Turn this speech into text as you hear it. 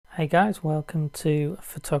Hey guys, welcome to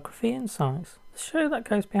Photography Insights, the show that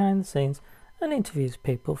goes behind the scenes and interviews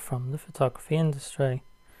people from the photography industry.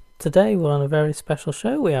 Today we're on a very special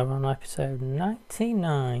show. We are on episode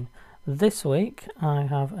 99. This week I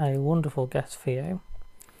have a wonderful guest for you,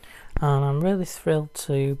 and I'm really thrilled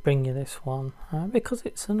to bring you this one because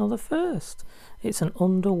it's another first. It's an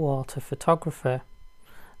underwater photographer.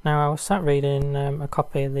 Now, I was sat reading a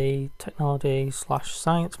copy of the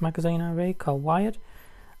technology/science magazine I read called Wired,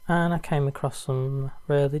 and I came across some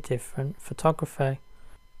really different photography.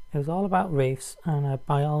 It was all about reefs and a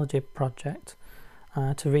biology project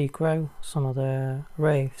to regrow some of the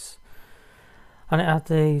reefs. And it had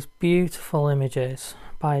these beautiful images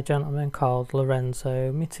by a gentleman called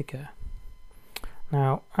Lorenzo Mittiger.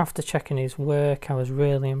 Now, after checking his work, I was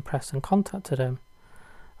really impressed and contacted him.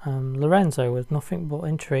 Lorenzo was nothing but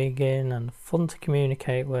intriguing and fun to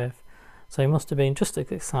communicate with, so he must have been just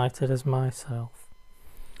as excited as myself.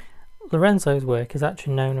 Lorenzo's work is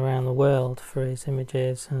actually known around the world for his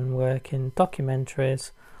images and work in documentaries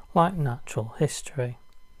like Natural History.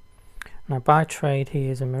 Now, by trade he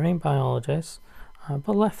is a marine biologist,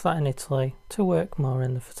 but left that in Italy to work more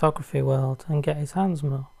in the photography world and get his hands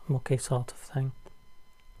mucky sort of thing.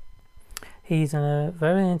 He's a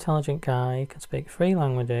very intelligent guy. He can speak 3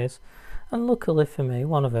 languages, and luckily for me,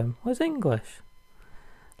 one of them was English.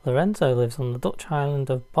 Lorenzo lives on the Dutch island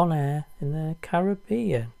of Bonaire in the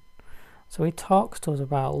Caribbean. So he talks to us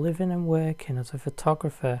about living and working as a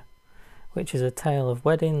photographer, which is a tale of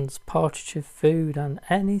weddings, portraiture, food and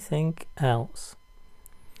anything else.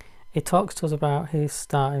 He talks to us about his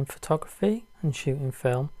start in photography and shooting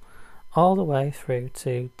film, all the way through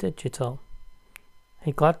to digital.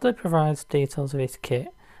 He gladly provides details of his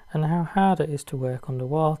kit and how hard it is to work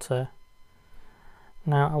underwater.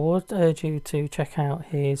 Now, I would urge you to check out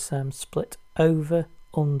his split over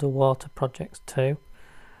underwater projects too,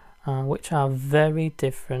 which are very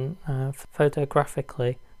different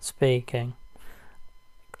photographically speaking.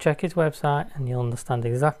 Check his website and you'll understand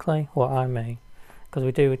exactly what I mean, because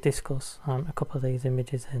we do discuss a couple of these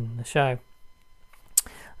images in the show.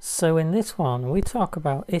 So in this one we talk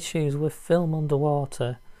about issues with film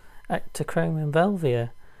underwater, Ektachrome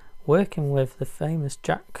Velvia, working with the famous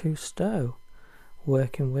Jacques Cousteau,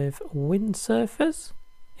 working with windsurfers,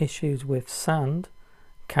 issues with sand,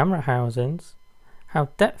 camera housings, how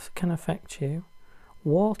depth can affect you,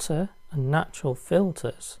 water and natural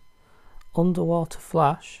filters, underwater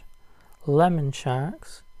flash, lemon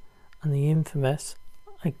sharks, and the infamous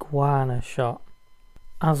iguana shot.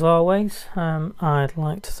 As always, I'd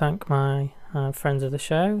like to thank my friends of the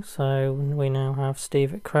show. So we now have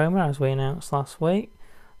Steve at Chroma, as we announced last week.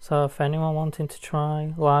 So if anyone wanting to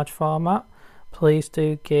try large format, please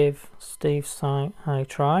do give Steve's site a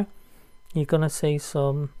try. You're going to see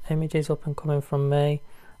some images up and coming from me.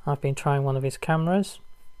 I've been trying one of his cameras.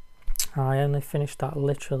 I only finished that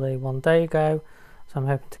literally 1 day ago, so I'm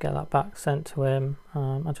hoping to get that back sent to him.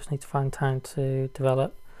 I just need to find time to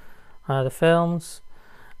develop the films.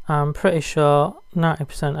 I'm pretty sure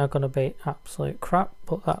 90% are going to be absolute crap,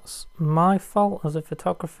 but that's my fault as a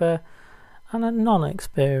photographer and a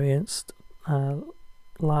non-experienced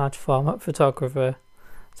large format photographer.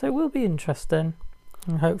 So it will be interesting,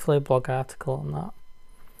 and hopefully a blog article on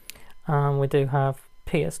that. We do have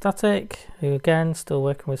Peter Static, who again still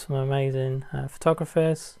working with some amazing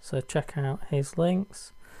photographers, so check out his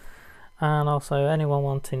links. And also anyone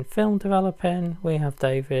wanting film developing, we have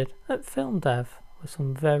David at Film Dev with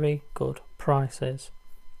some very good prices.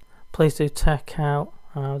 Please do check out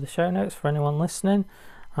the show notes for anyone listening.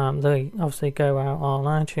 They obviously go out on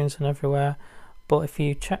iTunes and everywhere, but if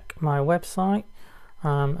you check my website,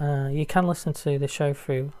 you can listen to the show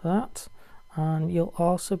through that, and you'll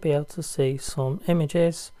also be able to see some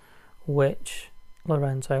images which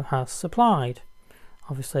Lorenzo has supplied.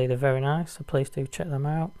 Obviously they're very nice, so please do check them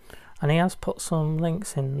out. And he has put some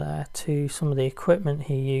links in there to some of the equipment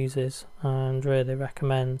he uses and really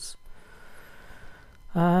recommends.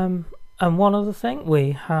 And one other thing,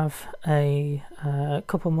 we have a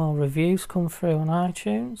couple more reviews come through on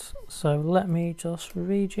iTunes. So let me just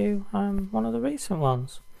read you one of the recent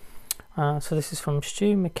ones. So this is from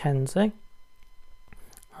Stu McKenzie.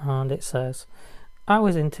 And it says, I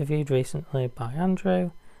was interviewed recently by Andrew.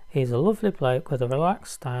 He's a lovely bloke with a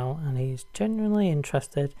relaxed style, and he's genuinely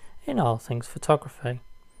interested in all things photography.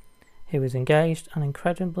 He was engaged and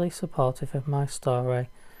incredibly supportive of my story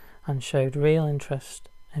and showed real interest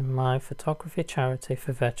in my photography charity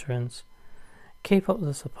for veterans. Keep up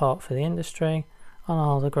the support for the industry and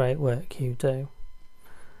all the great work you do.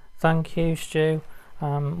 Thank you, Stu.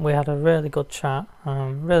 We had a really good chat.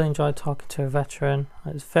 Really enjoyed talking to a veteran.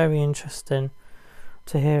 It was very interesting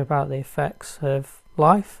to hear about the effects of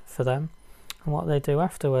life for them and what they do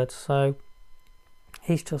afterwards. So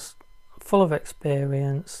he's just full of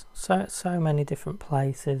experience, so many different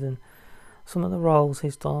places, and some of the roles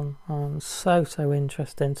he's done so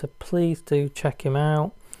interesting. So please do check him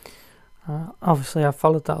out. Obviously I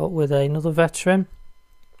followed that up with another veteran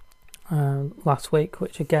last week,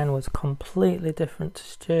 which again was completely different to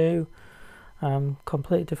Stu,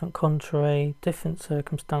 completely different country, different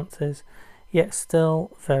circumstances, yet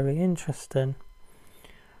still very interesting.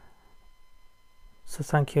 So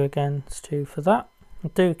thank you again, Stu, for that.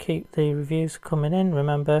 Do keep the reviews coming in.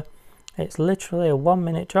 Remember, it's literally a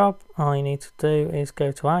 1-minute job. All you need to do is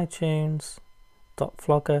go to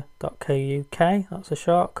itunes.vlogger.co.uk. That's a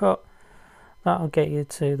shortcut. That'll get you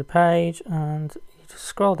to the page, and you just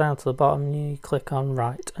scroll down to the bottom and you click on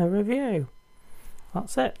write a review.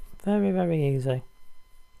 That's it. Very easy.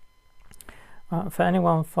 For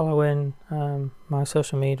anyone following my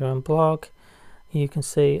social media and blog, you can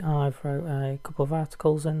see I've wrote a couple of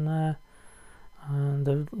articles in there, and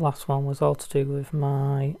the last one was all to do with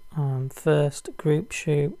my first group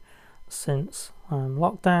shoot since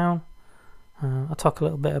lockdown. I talk a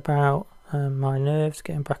little bit about my nerves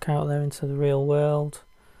getting back out there into the real world,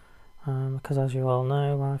 because as you all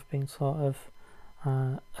know, I've been sort of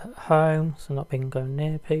at home, so not been going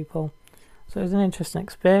near people. So it was an interesting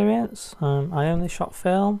experience. I only shot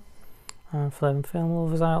film for them film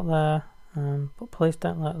lovers out there, but please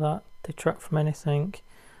don't let that detract from anything.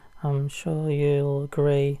 I'm sure you'll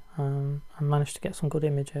agree. I managed to get some good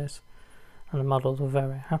images, and the models were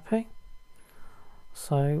very happy.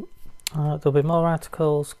 So there'll be more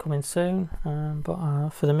articles coming soon, but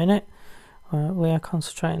for the minute we are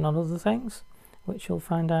concentrating on other things, which you'll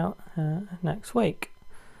find out next week.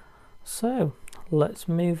 So let's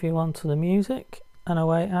move you on to the music and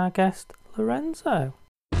await our guest Lorenzo.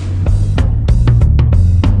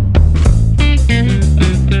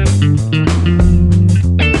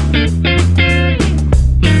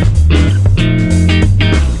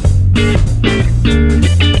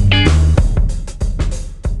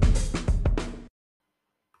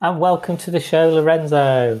 And welcome to the show,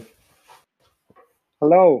 Lorenzo.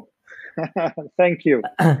 Hello. Thank you.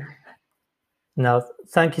 No,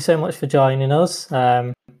 thank you so much for joining us.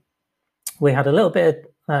 We had a little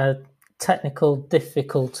bit of technical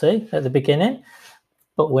difficulty at the beginning,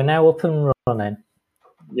 but we're now up and running.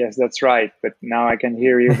 Yes, that's right. But now I can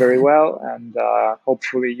hear you very well, and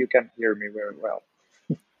hopefully you can hear me very well.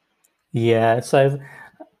 Yeah, so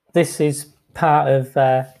this is part of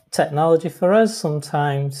technology for us.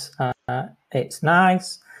 Sometimes it's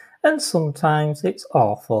nice, and sometimes it's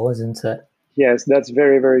awful, isn't it? Yes, that's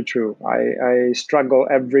very true. I struggle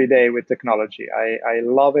every day with technology. I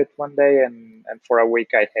love it one day, and for a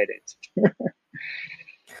week I hate it.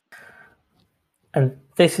 And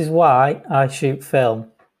this is why I shoot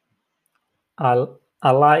film. I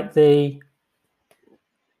like the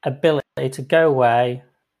ability to go away,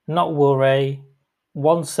 not worry,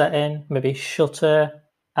 one setting, maybe shutter,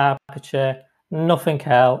 aperture, nothing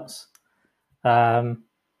else. And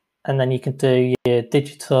then you can do your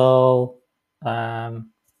digital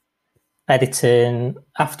editing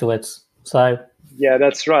afterwards. So yeah,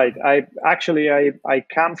 that's right. I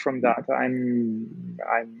come from that. I'm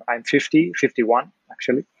 51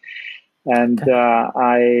 actually. And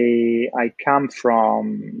okay. I come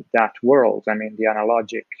from that world. I mean, the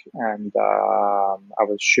analogic, and I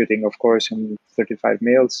was shooting, of course, in 35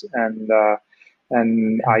 mils, and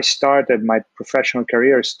I started my professional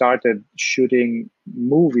career. Started shooting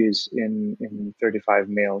movies in 35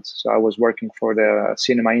 mils. So I was working for the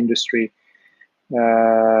cinema industry,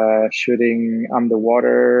 shooting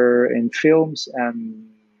underwater in films, and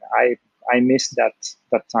I missed that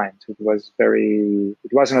time. So it was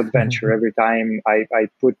an adventure. Every time I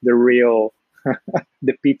put the real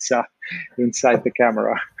the pizza inside the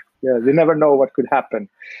camera. Yeah, you never know what could happen.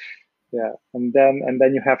 Yeah, and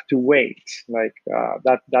then you have to wait. Like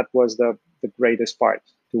that was the greatest part,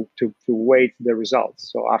 to wait the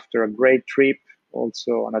results. So after a great trip,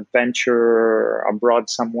 also an adventure abroad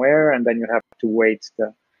somewhere, and then you have to wait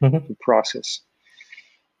the process.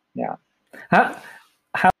 Yeah.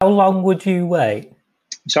 How long would you wait?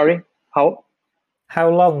 Sorry, how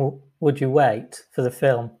long would you wait for the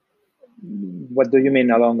film? What do you mean?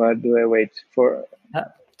 How long do I wait for?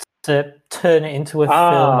 To turn it into a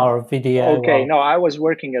film or a video? Okay, no, I was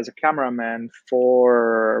working as a cameraman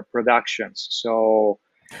for productions, so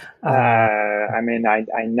I mean, I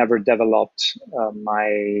never developed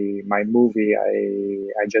my movie.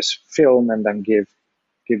 I just film and then give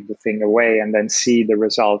the thing away and then see the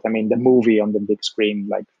result. I mean, the movie on the big screen,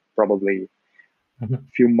 like probably a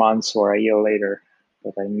few months or a year later.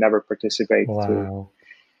 but I never participate to. Wow.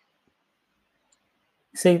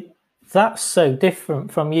 See, that's so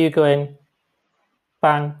different from you going,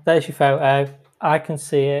 bang, there's your photo, I can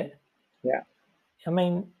see it. Yeah. I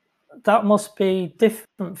mean, that must be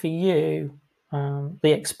different for you.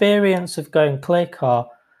 The experience of going click, or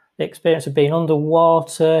the experience of being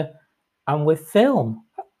underwater and with film.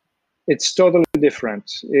 It's totally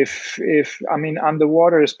different. If I mean,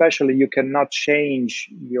 underwater especially, you cannot change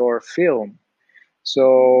your film.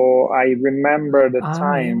 So I remember the Yeah.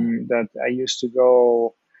 time that I used to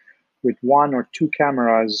go with one or two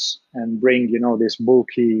cameras and bring, these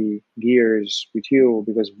bulky gears with you,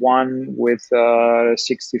 because one with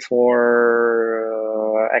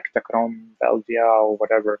 64 Ektachrome Velvia or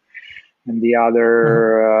whatever, and the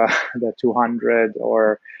other the 200,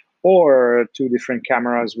 or two different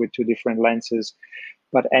cameras with two different lenses.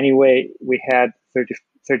 But anyway, we had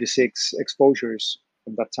 36 exposures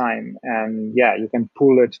at that time, and yeah, you can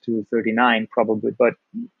pull it to 39 probably, but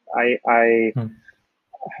I I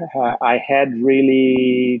I had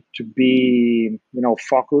really to be,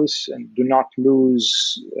 focus and do not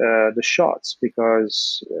lose the shots,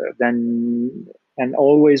 because then, and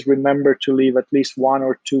always remember to leave at least one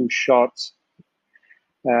or two shots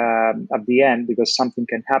at the end, because something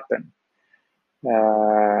can happen.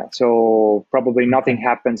 So probably nothing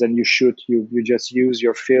happens, and you shoot. You just use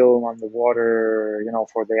your film on the water,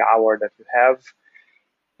 for the hour that you have,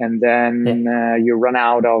 and then you run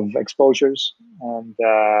out of exposures, and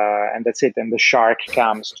that's it. And the shark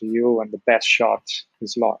comes to you, and the best shot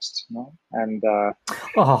is lost. And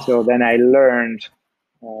so then I learned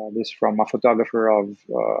this from a photographer of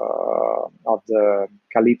the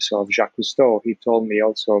Calypso of Jacques Cousteau. He told me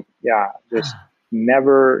also, just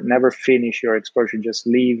never finish your exposure. Just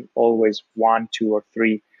leave always one, two, or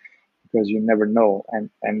three, because you never know. And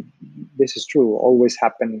this is true. Always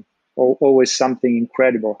happen. Always something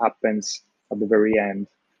incredible happens at the very end.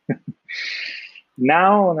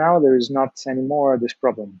 Now there is not anymore this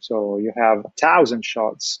problem. So you have 1,000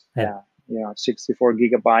 shots. 64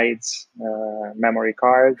 gigabytes memory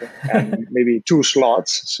card, and maybe two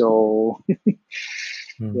slots. So it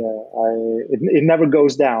never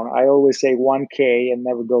goes down. I always say 1K and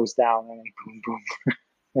never goes down, and boom, boom.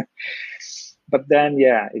 But then,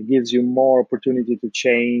 it gives you more opportunity to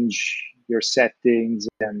change your settings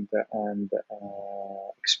and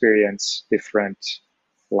experience different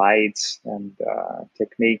lights and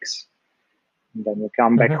techniques. And then you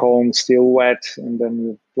come back home still wet, and then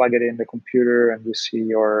you plug it in the computer and you see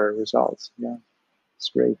your results. Yeah, it's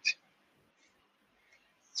great.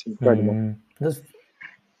 It's incredible.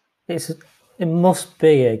 It must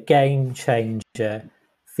be a game changer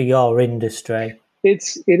for your industry.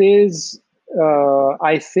 It is.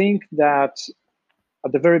 I think that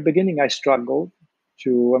at the very beginning I struggled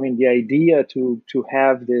the idea to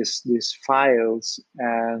have these files,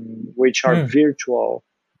 and which are virtual.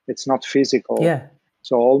 It's not physical. Yeah.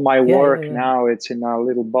 So all my work now, it's in a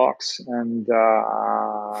little box, and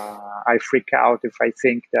I freak out if I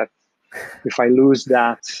think that if I lose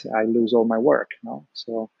that, I lose all my work.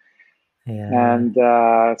 So. And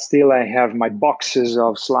still, I have my boxes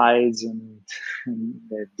of slides and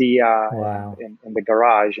the Dia in the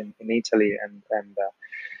garage in Italy,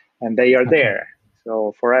 and they are there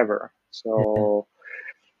so forever. So,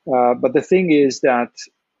 but the thing is that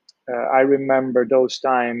I remember those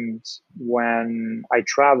times when I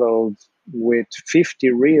traveled with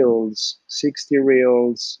 50 reels, 60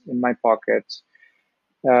 reels in my pocket,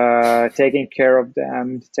 taking care of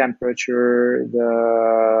them, the temperature,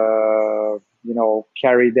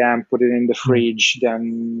 carry them, put it in the fridge,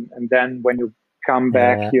 and then when you come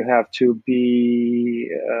back, you have to be,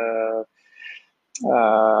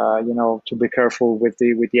 to be careful with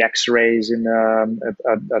the X-rays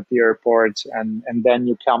at the airport, and then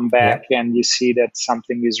you come back and you see that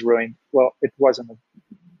something is ruined. Well, it wasn't.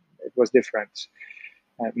 It was different.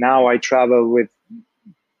 Now I travel with.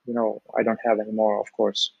 I don't have anymore, of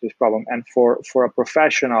course, this problem. And for a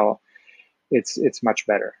professional, it's much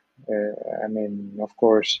better. Of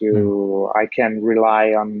course, I can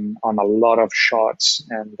rely on a lot of shots,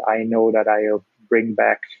 and I know that I'll bring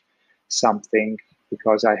back something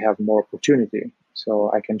because I have more opportunity.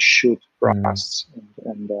 So I can shoot broadcasts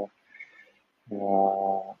and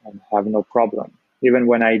have no problem. Even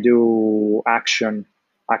when I do action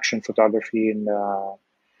photography in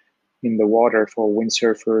the water for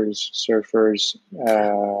windsurfers, surfers,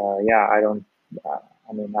 I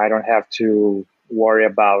don't have to worry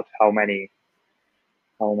about how many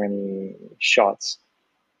shots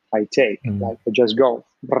I take. Like I just go.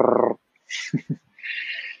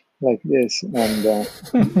 like this, and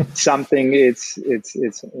something it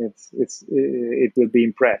will be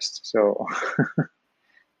impressed. So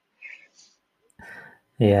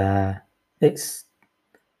Yeah. It's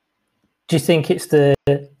Do you think it's the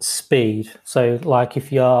speed? So, like,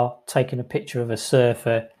 if you're taking a picture of a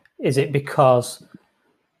surfer, is it because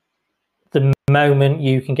the moment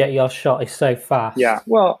you can get your shot is so yeah, fast?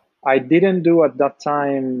 well, I didn't do at that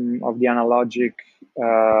time of the analogic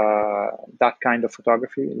that kind of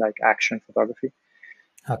photography, like action photography.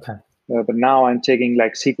 Okay. But now I'm taking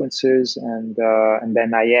like sequences, and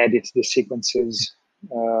then I edit the sequences,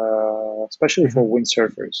 especially for Mm-hmm.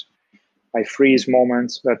 windsurfers. I freeze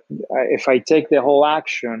moments, but if I take the whole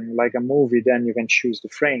action like a movie, then you can choose the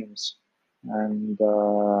frames, and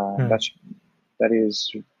Mm. that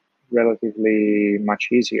is relatively much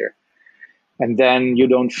easier. And then you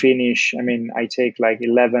don't finish. I mean, I take like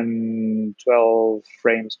 11, 12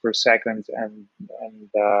 frames per second, and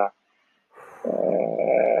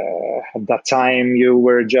at that time you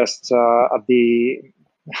were just at the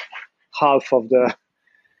half of the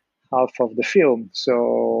half of the film.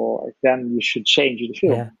 So then you should change the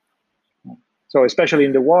film. Yeah. So especially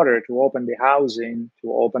in the water, to open the housing,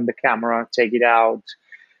 to open the camera, take it out,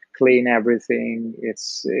 clean everything.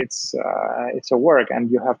 It's a work, and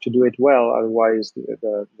you have to do it well. Otherwise,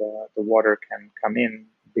 the water can come in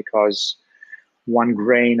because one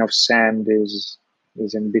grain of sand is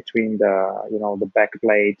in between the back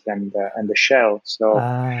plate and the shell. So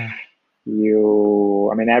Ah.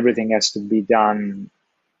 I mean, everything has to be done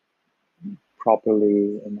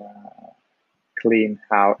properly in a clean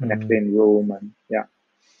house, in a Mm. clean room, and yeah.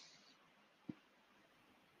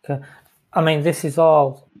 Okay. I mean, this is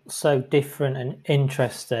all so different and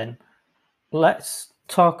interesting. Let's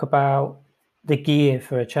talk about the gear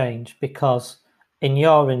for a change, because in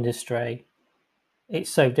your industry,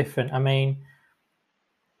 it's so different. I mean,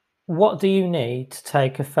 what do you need to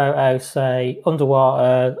take a photo, say,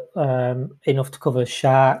 underwater, enough to cover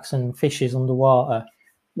sharks and fishes underwater?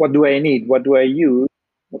 What do I need? What do I use?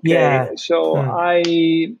 Okay, Yeah. so Hmm.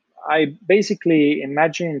 I basically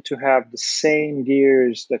imagine to have the same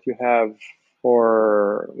gears that you have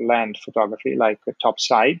for land photography, like a top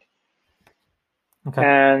side, Okay.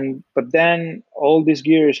 and but then all these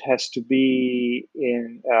gears has to be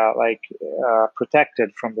in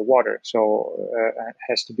protected from the water. So it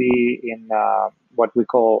has to be in what we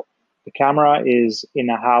call, the camera is in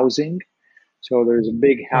a housing. So there's a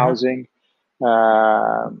big Uh-huh. housing.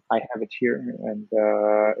 I have it here, and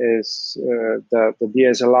is the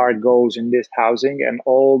DSLR goes in this housing, and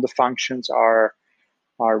all the functions are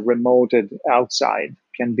remoted outside.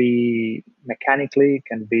 Can be mechanically,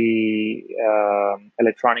 can be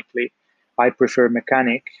electronically. I prefer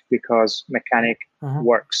mechanic because mechanic Uh-huh.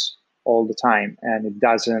 works all the time and it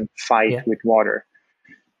doesn't fight Yeah. with water.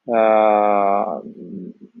 Uh,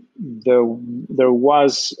 there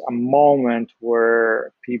was a moment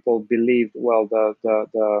where people believed, well,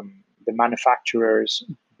 the manufacturers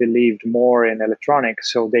believed more in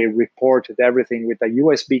electronics, so they reported everything with a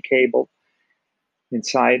USB cable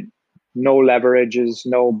inside, no leverages,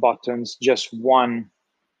 no buttons, just one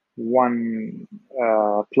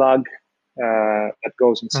plug that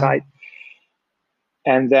goes Uh-huh. inside,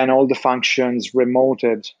 and then all the functions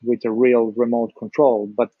remoted with a real remote control.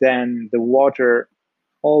 But then the water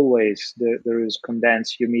always, there is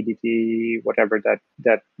condensed humidity, whatever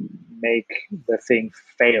that make the thing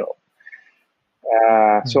fail.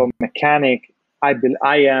 So Mm. mechanic,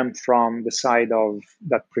 I am from the side of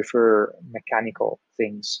that prefer mechanical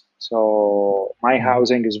things. So my Mm.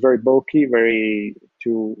 housing is very bulky, very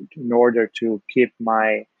in order to keep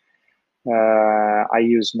my. I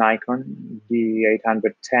use Nikon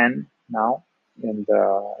D810 now in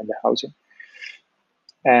the housing,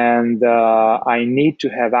 and I need to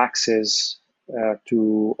have access to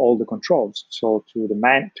all the controls, so to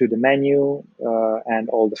the menu and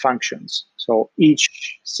all the functions. So each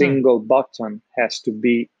Mm. single button has to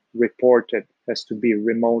be reported, has to be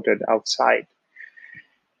remoted outside.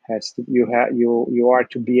 Has to, you are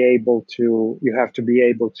to be able to you have to be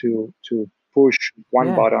able to push one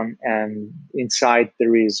Yeah. button, and inside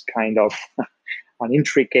there is kind of an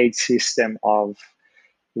intricate system of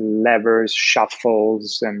levers,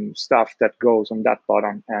 shuffles, and stuff that goes on that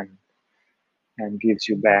button and gives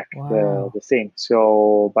you back the Wow. thing.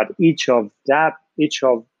 So, but each of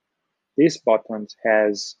these buttons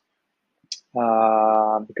has,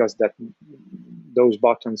 because that those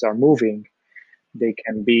buttons are moving, Yeah.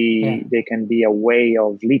 they can be a way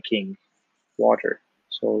of leaking water.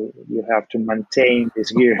 So you have to maintain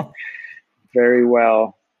this gear very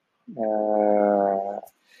well. Uh,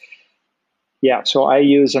 yeah, so I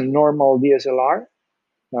use a normal DSLR,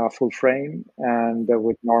 full frame, and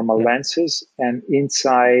with normal Yeah. lenses, and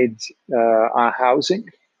inside a housing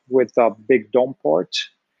with a big dome port,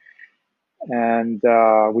 and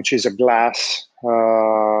which is a glass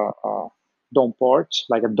dome port,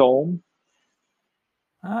 like a dome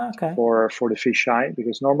Okay. for the fisheye.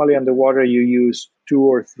 Because normally underwater you use 2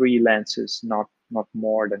 or 3 lenses, not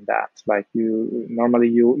more than that. Like you normally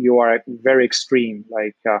you are very extreme,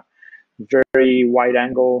 like very wide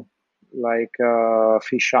angle, like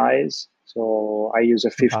fish eyes. So I use a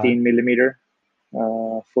Right. 15 millimeter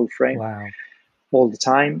full frame Wow. all the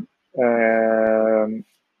time.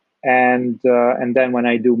 And then when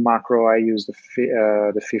I do macro, I use the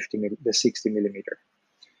 60 millimeter.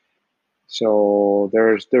 So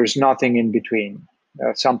there's nothing in between.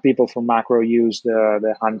 Some people for macro use the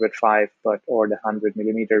 105 or the 100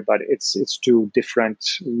 millimeter, but it's two different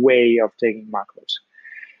way of taking macros.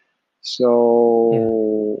 Yeah.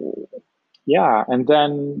 So yeah, and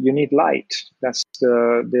then you need light. That's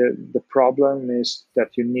the problem, is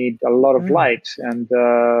that you need a lot of Mm. light, and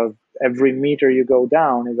every meter you go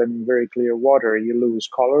down, even in very clear water, you lose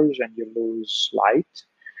colors and you lose light,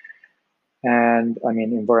 and I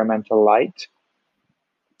mean environmental light,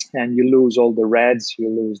 and you lose all the reds, you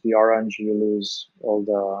lose the orange, you lose all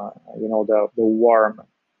the warm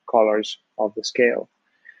colors of the scale,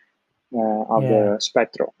 of Yeah. the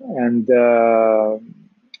spectrum. And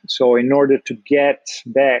so in order to get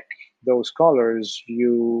back those colors,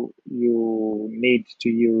 you need to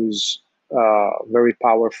use very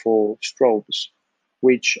powerful strobes,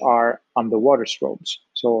 which are underwater strobes.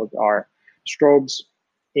 So there are strobes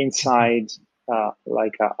Mhm. inside,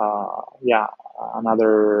 like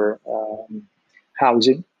another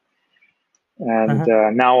housing, and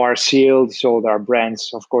Uh-huh. now are sealed. So there are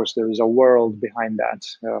brands. Of course, there is a world behind that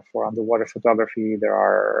for underwater photography. There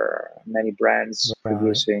are many brands Right.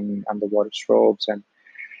 producing underwater strobes, and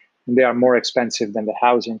they are more expensive than the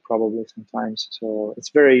housing probably sometimes. So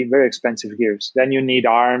it's very very expensive gears. Then you need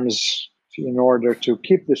arms in order to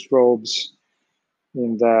keep the strobes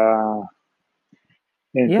in the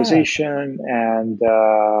in Yeah. position, and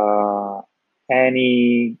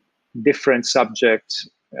any different subject,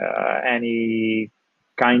 any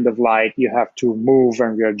kind of light, you have to move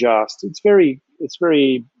and readjust. It's very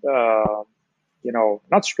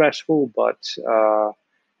not stressful, but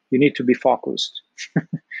you need to be focused.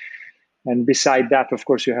 And beside that, of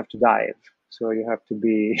course, you have to dive. So you have to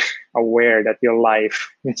be aware that your life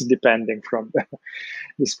is depending from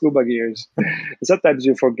the scuba gears. Sometimes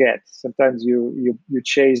you forget. Sometimes you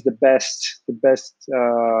chase the best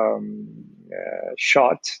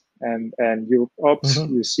shot, and Mhm.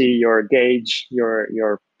 you see your gauge,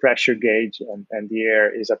 your pressure gauge, and the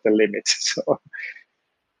air is at the limit. So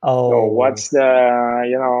Oh. what's the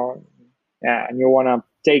yeah, and you want to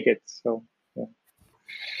take it. So yeah,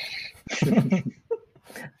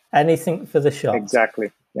 Anything for the shot.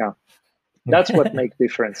 exactly. Yeah, that's what makes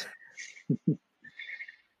difference.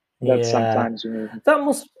 That Yeah. sometimes you need. That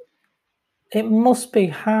must It must be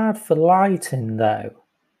hard for lighting though.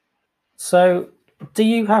 So do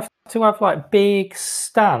you have to have like big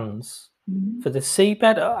stands for the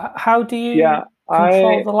seabed? How do Yeah, you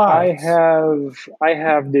control I the I lights? have I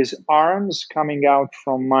have these arms coming out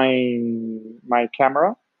from my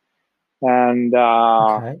camera, and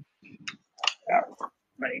Okay.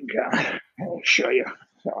 like, I'll show you.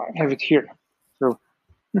 So I have it here. So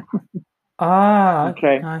Ah,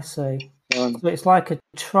 okay, I see. so So it's like a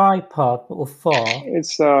tripod but with four.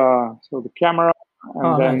 it's so the camera, and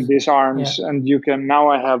Oh, then nice. these Yeah. arms, and you can now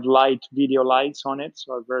I have video lights on it,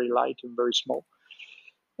 so very light and very small,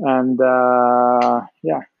 and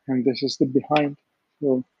yeah, and this is the behind.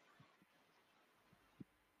 So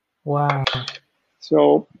Wow.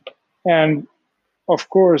 so and of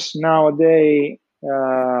course, nowadays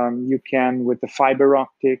you can with the fiber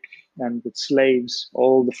optic and with slaves,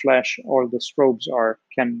 all the flash, all the strobes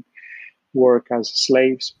can work as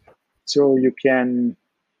slaves. So you can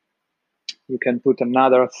put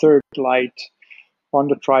another third light on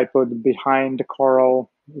the tripod behind the coral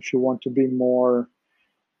if you want to be more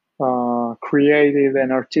creative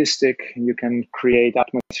and artistic. You can create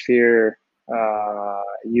atmosphere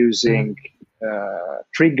using Mhm.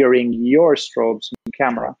 triggering your strobes in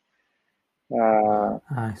camera. Uh,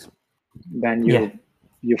 Nice. then Yeah.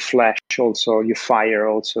 you flash also, you fire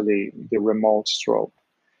also the remote strobe.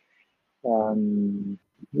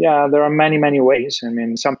 Yeah, there are many many ways. I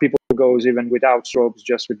mean, some people goes even without strobes,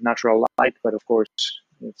 just with natural light, but of course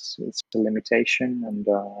it's a limitation. And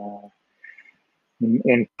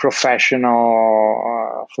in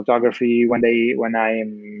professional photography, when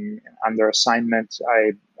I'm under assignment,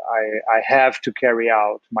 I have to carry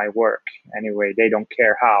out my work anyway. They don't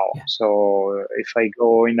care how. Yeah. So if I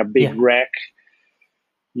go in a big wreck,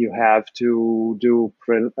 you have to do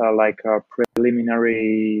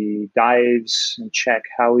preliminary dives and check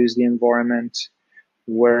how is the environment,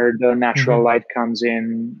 where the natural light comes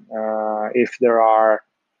in, if there are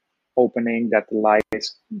opening that the light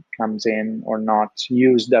comes in or not.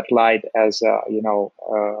 Use that light as a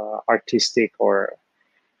artistic or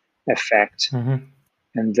effect,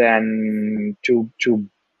 and then to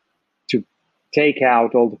take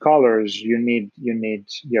out all the colors, you need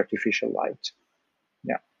the artificial light.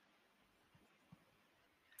 Yeah.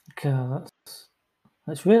 God,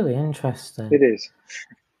 that's really interesting. It is.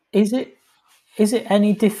 Is it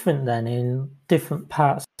any different then in different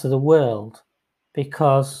parts of the world?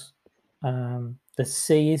 Because the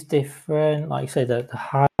sea is different, like you say, the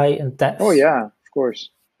height and depth. Oh yeah, of course.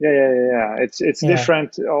 Yeah. It's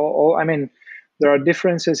different. I mean, there are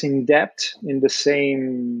differences in depth in the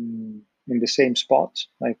same spot,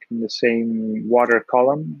 like in the same water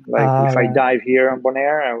column. Like if I dive here on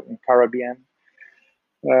Bonaire in Caribbean,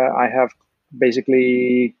 I have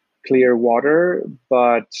basically clear water,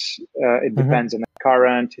 but it depends on the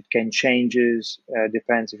current. It can changes.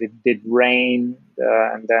 Depends if it did rain,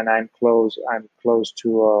 and then I'm close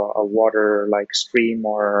to a water like stream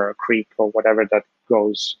or a creek or whatever that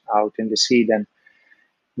goes out in the sea. Then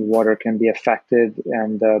the water can be affected,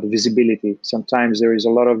 and the visibility. Sometimes there is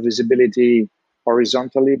a lot of visibility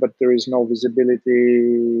horizontally, but there is no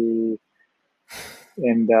visibility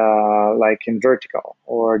in vertical,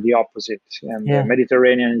 or the opposite. And the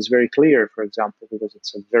Mediterranean is very clear, for example, because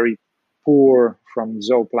it's a very poor from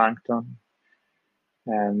zooplankton,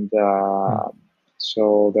 and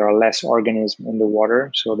so there are less organisms in the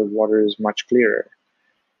water, so the water is much clearer.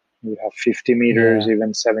 You have 50 meters,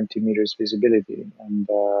 even 70 meters visibility. And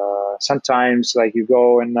sometimes, like, you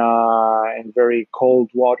go in very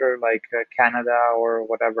cold water, like Canada or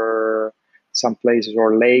whatever, some places,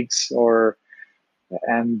 or lakes,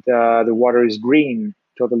 and the water is green,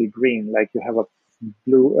 totally green, like you have a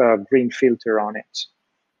green filter on it.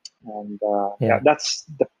 And that's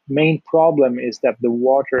the main problem, is that the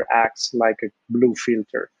water acts like a blue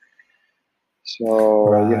filter.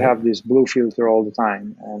 So you have this blue filter all the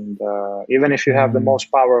time. And even if you have the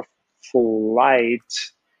most powerful light,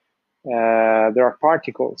 there are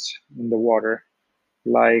particles in the water,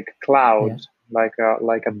 like cloud, like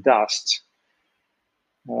a dust,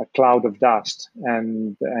 a cloud of dust,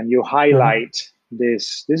 and you highlight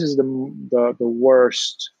this. This is the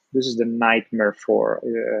worst. This is the nightmare for.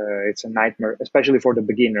 It's a nightmare, especially for the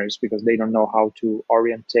beginners, because they don't know how to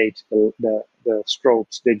orientate the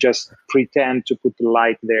strobes. They just pretend to put the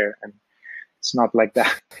light there, and it's not like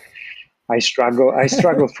that. I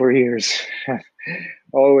struggled for years.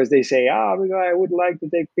 Always they say, I would like to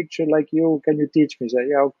take picture like you. Can you teach me? I say,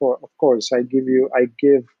 yeah, of course. I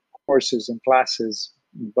give courses and classes,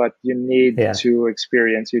 but you need to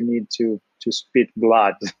experience. You need to spit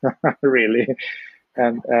blood, really,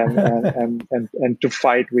 and to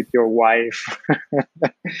fight with your wife,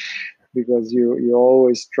 because you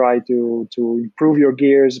always try to improve your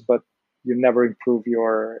gears, but you never improve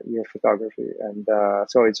your photography. And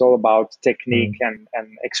so it's all about technique and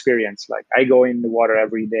experience. Like, I go in the water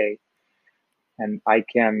every day, and I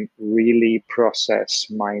can really process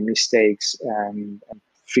my mistakes and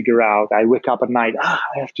figure out. I wake up at night, I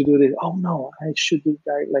have to do this. Oh no, I should do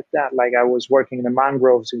that, like that. Like, I was working in the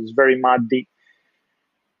mangroves, it was very muddy.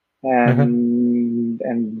 And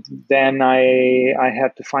then I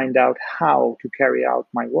had to find out how to carry out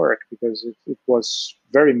my work, because it was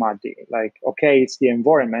very muddy. Like, okay, it's the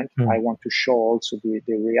environment. I want to show also the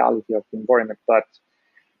reality of the environment, but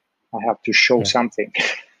I have to show something.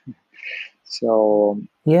 So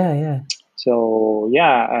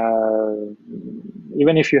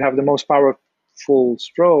even if you have the most powerful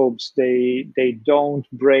strobes, they don't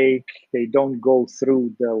break. They don't go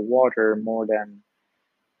through the water more than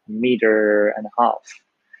meter and a half.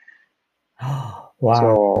 Wow.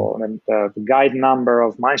 So the guide number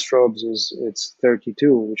of my strobes it's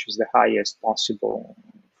 32, which is the highest possible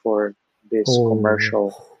for this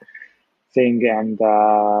commercial thing. And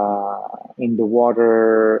in the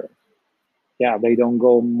water, they don't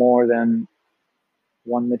go more than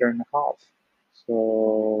 1 meter and a half.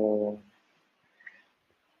 So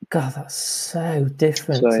God, that's so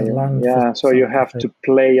different so, to land. So you have to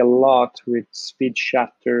play a lot with speed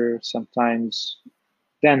shutter sometimes.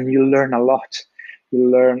 Then you learn a lot.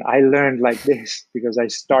 I learned like this, because I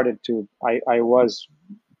was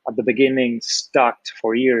at the beginning stuck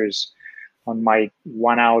for years on my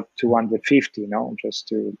 1 out 250, just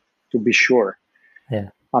to be sure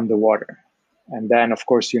underwater. And then, of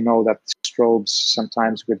course, you know that strobes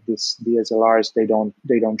sometimes with this DSLRs they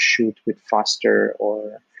don't shoot with faster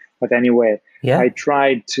or. But anyway, Yeah. I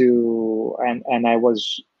tried to, and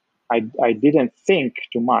I didn't think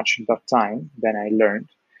too much at that time. Then I learned,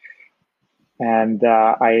 and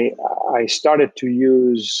I started to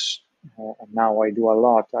use. And now I do a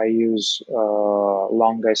lot. I use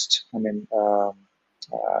longest.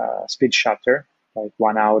 Speed shutter, like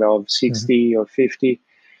 1/60 or 50.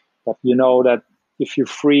 But you know that if you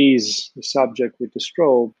freeze the subject with the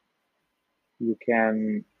strobe, you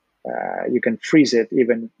can freeze it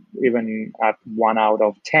even at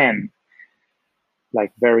 1/10,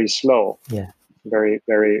 like very slow, Yeah. very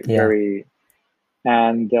very Yeah. very,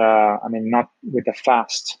 and not with a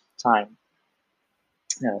fast time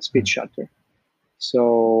speed shutter.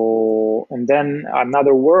 So, and then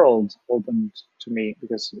another world opened to me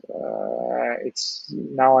because it's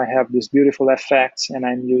now I have these beautiful effects, and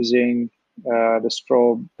I'm using the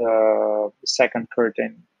strobe, second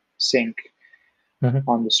curtain sync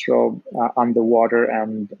on the strobe underwater,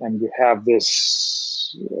 and you have this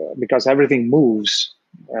because everything moves.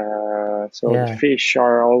 So the Yeah. fish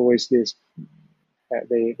are always this.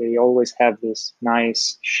 They always have this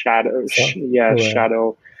nice shadow.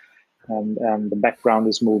 Shadow, and the background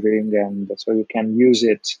is moving, and so you can use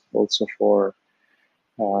it also for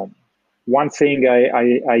one thing.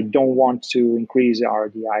 I don't want to increase the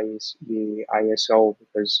ISO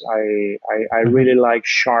because I really like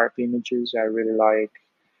sharp images. I really like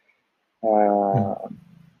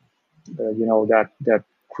that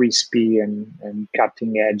crispy and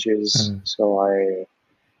cutting edges. So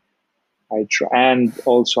I try, and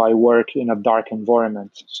also I work in a dark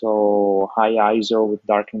environment, so high ISO with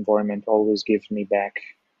dark environment always gives me back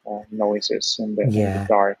noises in the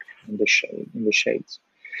dark, in the shades.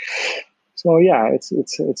 So yeah,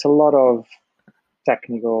 it's a lot of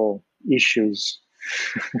technical issues.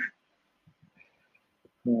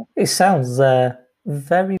 Yeah. It sounds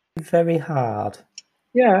very, very hard.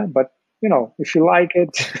 Yeah, but if you like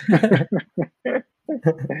it,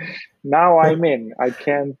 now I'm in. I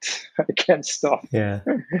can't stop. Yeah.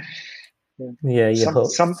 Yeah, you're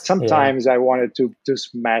hooked. Sometimes I wanted to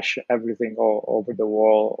smash everything all over the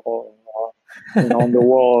wall, or on the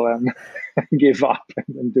wall, and give up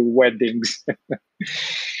and do weddings.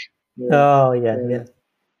 Yeah. Oh, yeah.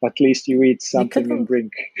 At least you eat You something and couldn't.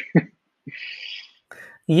 drink.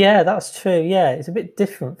 Yeah, that's true. Yeah, it's a bit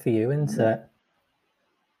different for you, isn't it?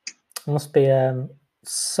 It must be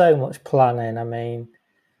so much planning.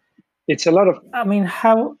 It's a lot of.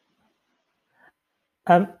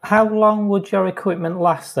 How long would your equipment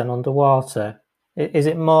last then underwater? Is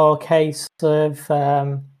it more a case of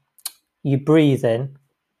you breathing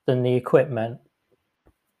than the equipment?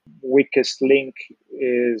 Weakest link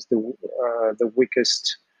is the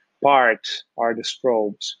weakest part are the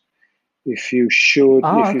strobes. If you shoot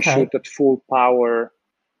at full power,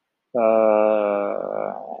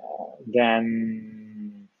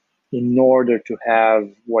 then in order to have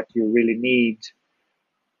what you really need,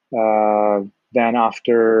 then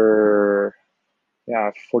after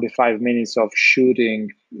 45 minutes of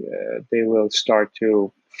shooting, they will start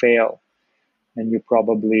to fail, and you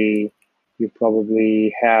probably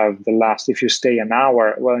have the last. If you stay an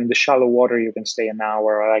hour, well, in the shallow water you can stay an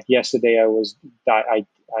hour. Like yesterday, I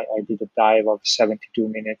did a dive of 72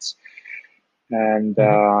 minutes, and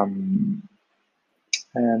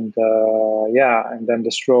and then the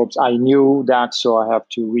strobes. I knew that, so I have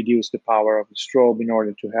to reduce the power of the strobe in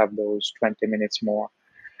order to have those 20 minutes more.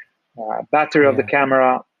 Battery of the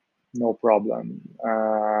camera, no problem.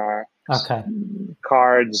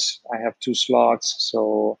 Cards, I have 2 slots,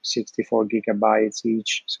 so 64 gigabytes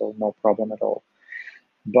each, so no problem at all.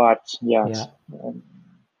 But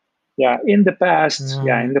in the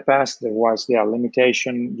past there was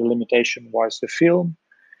limitation. The limitation was the film,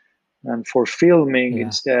 and for filming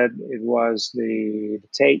instead it was the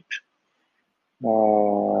tape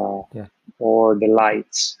or the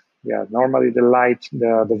lights. Yeah, normally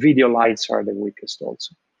the video lights are the weakest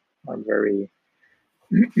also. Are very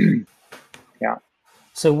yeah.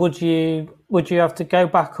 So would you have to go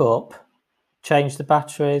back up, change the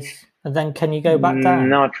batteries, and then can you go back down?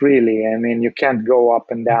 Not really. You can't go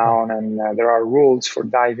up and down, and there are rules for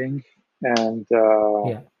diving, and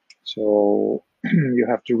so you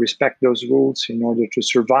have to respect those rules in order to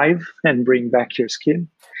survive and bring back your skin.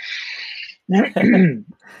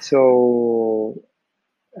 So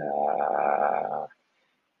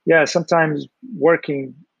sometimes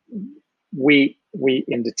working, we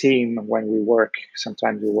in the team, when we work,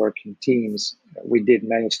 sometimes we work in teams. We did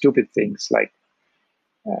many stupid things, like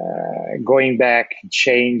going back,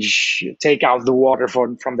 take out the water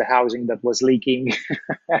from the housing that was leaking,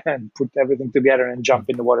 and put everything together and jump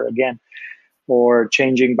in the water again, or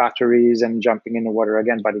changing batteries and jumping in the water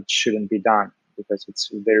again. But it shouldn't be done because it's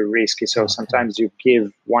very risky. So sometimes you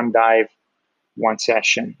give one dive, one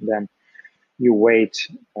session, then you wait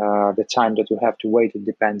the time that you have to wait. It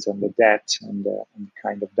depends on the depth and the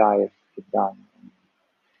kind of dive you've done.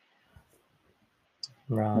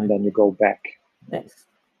 Right. And then you go back.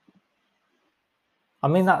 I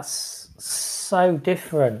mean, that's so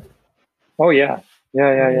different. Oh, yeah.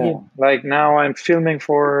 Yeah. Like now I'm filming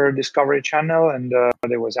for Discovery Channel, and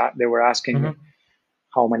they were asking me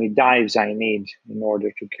how many dives I need in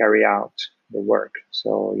order to carry out the work.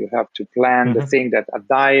 So you have to plan the thing that a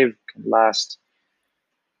dive can last,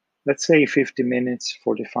 let's say 50 minutes,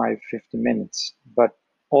 45, 50 minutes, but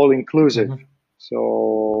all inclusive.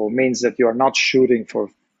 So means that you are not shooting for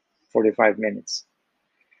 45 minutes.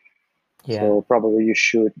 Yeah. So probably you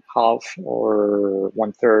shoot half or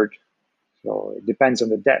 1/3. So it depends on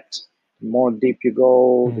the depth. The more deep you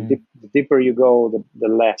go, the deeper you go, the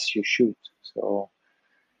less you shoot. So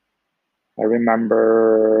I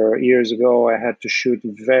remember years ago I had to shoot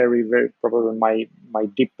very, very probably my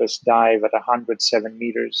deepest dive at 107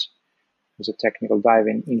 meters. It was a technical dive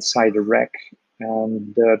inside a wreck,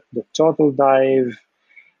 and the total dive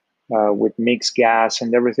with mixed gas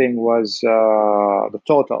and everything was the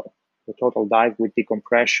total dive with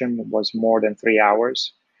decompression was more than 3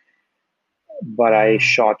 hours. But I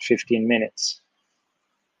shot 15 minutes.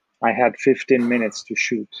 I had 15 minutes to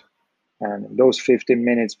shoot. And those 15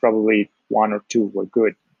 minutes, probably 1 or 2 were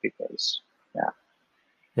good because,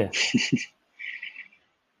 yeah.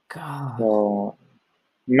 God. So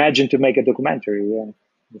imagine to make a documentary.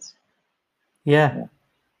 Yeah.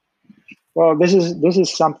 Well, this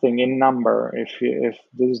is something in number. If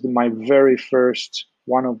this is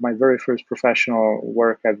one of my very first professional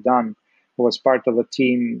work I've done, I was part of a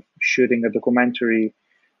team shooting a documentary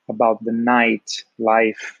about the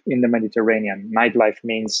nightlife in the Mediterranean. Nightlife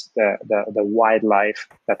means the wildlife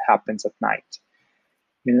that happens at night.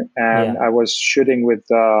 And I was shooting with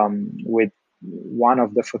one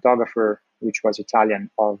of the photographer, which was Italian,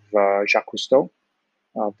 of Jacques Cousteau,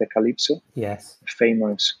 of the Calypso. Yes.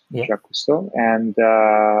 Famous Jacques Cousteau. And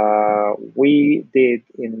we did,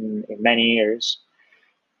 in many years,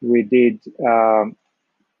 we did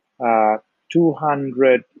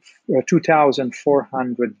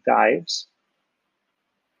 2,400 dives.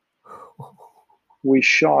 We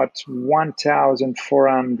shot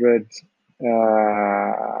 1,400,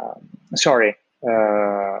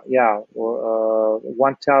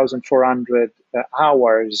 1,400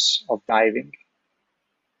 hours of diving.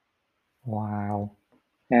 Wow.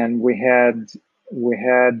 And we had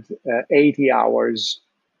 80 hours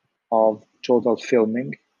of total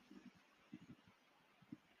filming.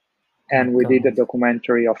 And we did a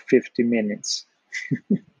documentary of 50 minutes.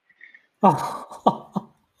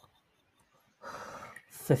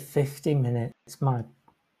 For 50 minutes, So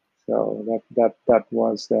that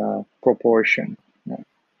was the proportion. Yeah.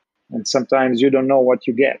 And sometimes you don't know what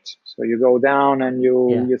you get. So you go down and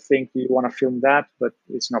you think you want to film that, but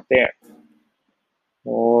it's not there.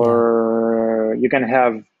 Or you can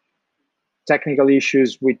have technical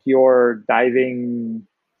issues with your diving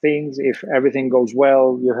things. If everything goes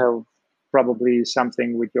well, you have probably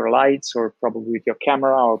something with your lights, or probably with your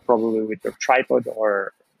camera, or probably with your tripod,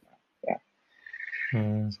 or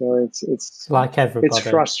So it's like everybody. It's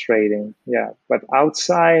frustrating, But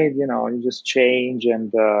outside, you just change,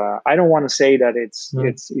 and I don't want to say that it's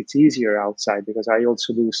easier outside, because I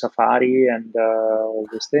also do safari and all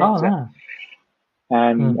these things. Oh, no.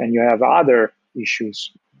 And you have other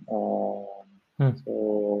issues. So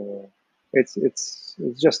it's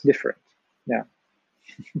just different. Yeah.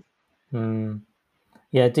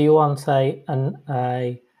 Yeah. Do you want a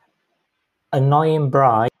annoying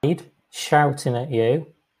bride shouting at you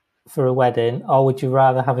for a wedding, or would you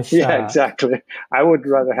rather have a shark? Yeah, exactly. I would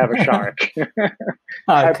rather have a shark.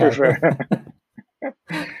 I prefer.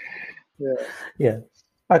 Yeah,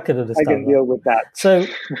 I could understand. I can deal with that. So,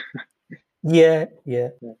 yeah.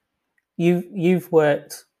 You've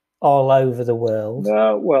worked all over the world.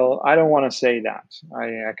 No, well, I don't want to say that.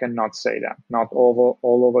 I cannot say that. Not all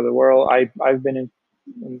over the world. I've been in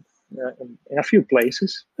a few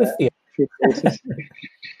places. A few places.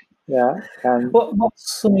 Yeah. And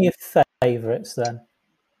what's some of your favorites then?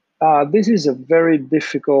 This is a very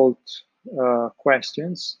difficult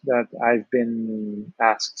questions that I've been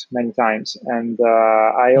asked many times, and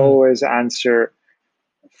I always answer.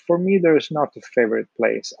 For me, there's not a favorite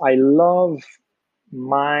place. I love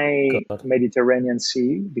my Good. Mediterranean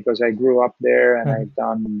Sea, because I grew up there and Mhm. I've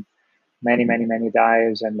done many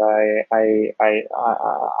dives, and I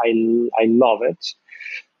love it.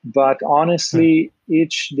 But Mm. honestly,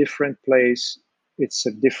 each different place, it's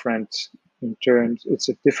a different in terms. It's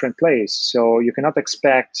a different place, so you cannot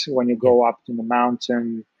expect when you Yeah. go up to the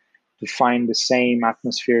mountain to find the same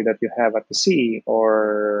atmosphere that you have at the sea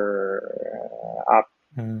or up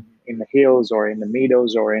Mm. in the hills or in the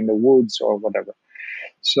meadows or in the woods or whatever.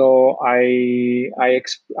 So I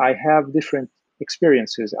have different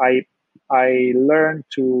experiences. I learn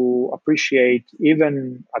to appreciate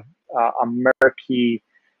even a murky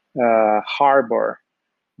harbor.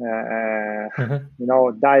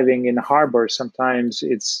 Mhm. Diving in a harbor sometimes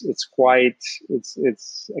it's quite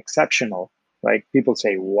it's exceptional. Like people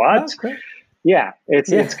say, "What?" Okay. Yeah,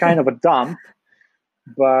 it's kind Yeah. of a dump,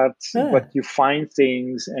 but Yeah. you find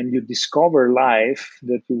things and you discover life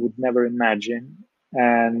that you would never imagine,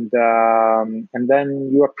 and then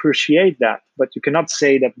you appreciate that. But you cannot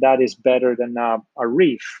say that that is better than a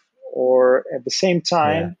reef. Or at the same Yeah.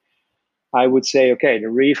 time, I would say, okay, the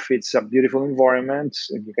reef, it's a beautiful environment.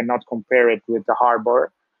 You cannot compare it with the harbor,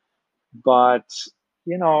 but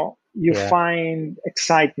you Yeah. find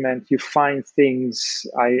excitement, you find things.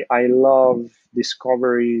 I love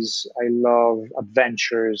discoveries, I love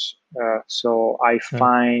adventures, so I Mm.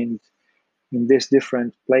 find in these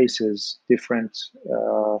different places different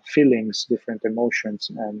feelings, different emotions,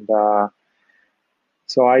 and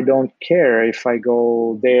so I don't care if I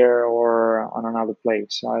go there or on another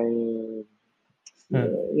place. Mm.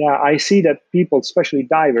 Yeah, I see that people, especially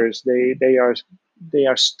divers, they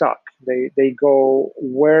are stuck. They go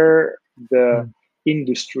where the Mm.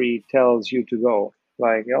 industry tells you to go.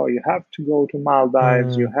 Like, oh, you have to go to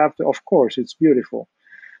Maldives. You Mm. have to. Of course, it's beautiful,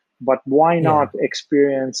 but why not Yeah.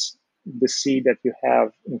 experience the sea that you have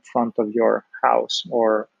in front of your house,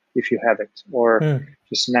 or if you have it, or Mm.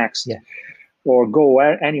 just next, Yeah. or go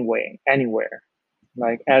anywhere.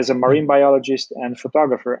 Like as a marine Mm. biologist and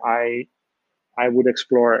photographer, I would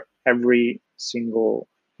explore every single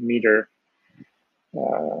meter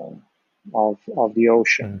uh, of the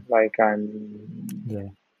ocean. Mm. Like Yeah.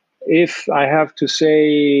 if I have to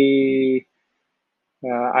say,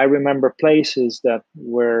 I remember places that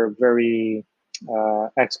were very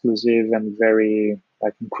exclusive and very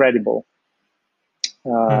like incredible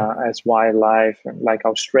Mm. as wildlife, like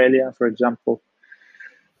Australia, for example.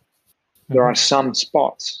 There are Mhm. some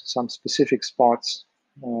spots, some specific spots,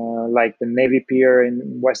 like the Navy Pier in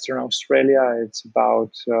Western Australia. It's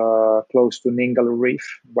about close to Ningaloo Reef,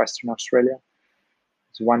 Western Australia.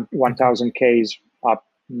 It's Okay. 1,000 k's up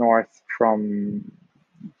north from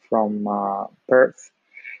Perth,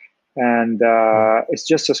 and Yeah. it's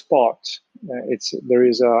just a spot. It's there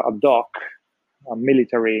is a dock, a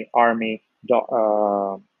military army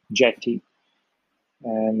jetty,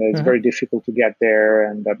 and it's very Mhm. difficult to get there.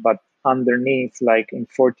 And but underneath, like in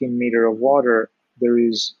 14 meter of water, there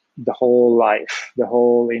is the whole life, the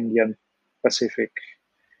whole Indian Pacific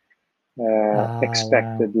Ah, wow.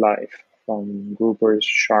 expected life, from groupers,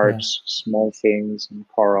 Yeah. sharks, small things, and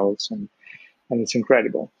corals, and it's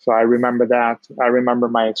incredible. So I remember that. I remember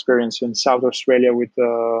my experience in South Australia with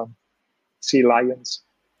sea lions,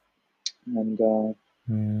 and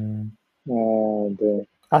Mm. the,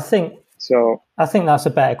 I think so I think that's a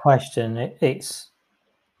better question. It's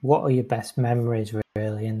what are your best memories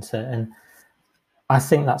really, isn't it? And I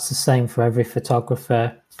think that's the same for every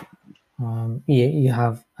photographer. You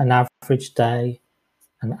have an average day,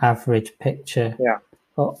 an average picture, yeah,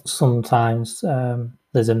 but sometimes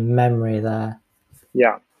there's a memory there.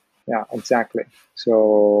 yeah, yeah, exactly.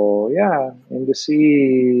 So yeah, in the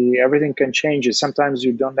sea, everything can change. Sometimes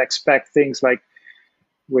you don't expect things. Like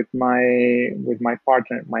with my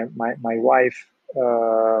partner, my wife,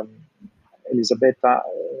 Elisabetta,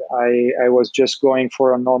 I was just going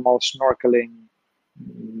for a normal snorkeling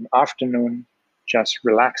afternoon, just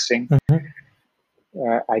relaxing. Mhm.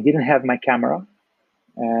 I didn't have my camera,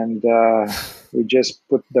 and we just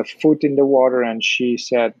put the foot in the water, and she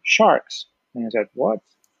said, "Sharks." And I said, "What?"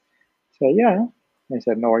 I said, "Yeah." And I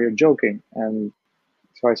said, "No, you're joking." And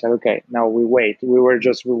so I said, "Okay, now we wait." We were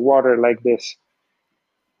just with water like this,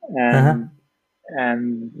 Uh-huh.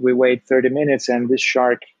 and we wait 30 minutes, and this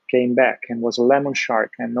shark came back and was a lemon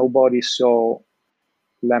shark, and nobody saw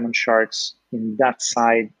lemon sharks in that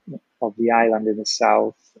side of the island in the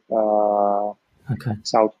Okay.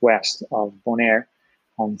 southwest of Bonaire,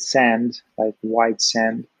 on sand, like white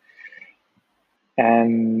sand.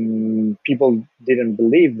 And people didn't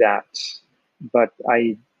believe that, but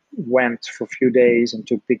I went for a few days and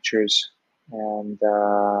took pictures, and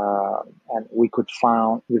we could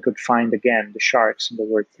find again the sharks. There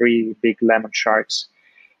were three big lemon sharks,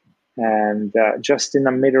 and just in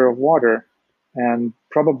the middle of water. And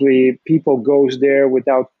probably people goes there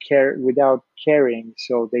without caring,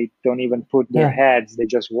 so they don't even put their Yeah. heads; they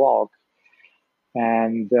just walk,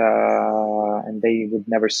 and they would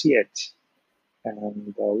never see it.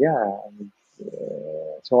 And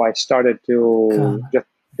so I started to. God.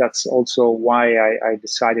 That's also why I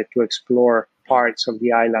decided to explore parts of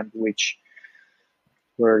the island which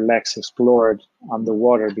were less explored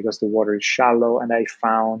underwater because the water is shallow, and I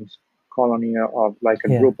found colony of like a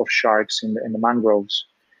Yeah. group of sharks in the mangroves,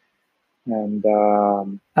 and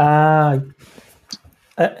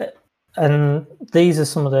Uh, and these are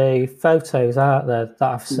some of the photos out there that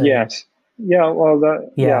I've seen. yes, yeah. Well,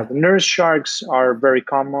 the Yeah. nurse sharks are very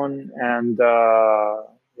common and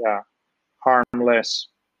harmless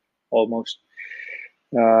almost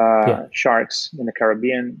Yeah. sharks in the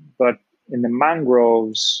Caribbean, but in the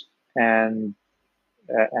mangroves and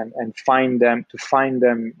find them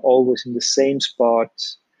always in the same spot,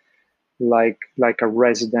 like a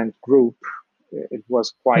resident group. It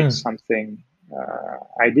was quite Hmm. something.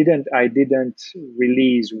 I didn't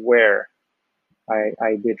release where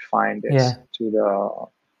I did find this Yeah. to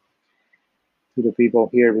the people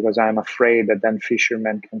here because I'm afraid that then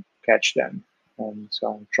fishermen can catch them. And so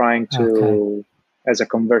I'm trying Okay. to, as a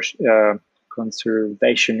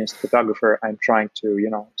conservationist photographer, I'm trying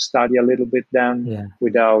to study a little bit them Yeah.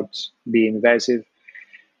 without being invasive,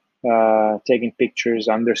 taking pictures,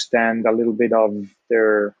 understand a little bit of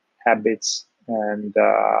their habits, and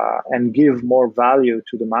give more value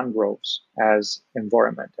to the mangroves as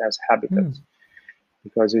environment, as habitat, Hmm.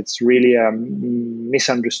 because it's really a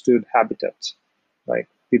misunderstood habitat. Like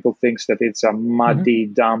people thinks that it's a Mm-hmm. muddy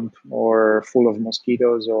dump or full of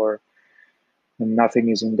mosquitoes or and nothing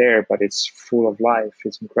is in there, but it's full of life.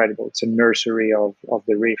 It's incredible. It's a nursery of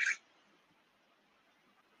the reef.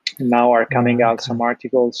 Now are coming Right. out Okay. some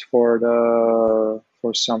articles for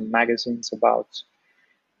some magazines about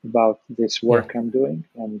this Yeah. work I'm doing,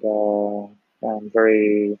 and I'm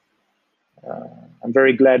very I'm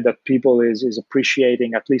very glad that people is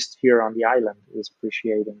appreciating, at least here on the island, is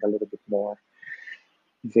appreciating a little bit more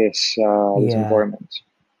this Yeah. environment.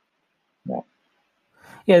 Yeah,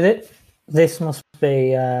 Yeah. This must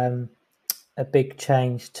be a big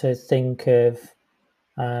change to think of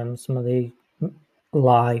some of the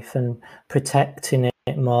life and protecting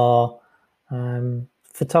it more.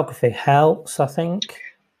 Photography helps, I think,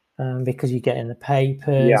 because you get in the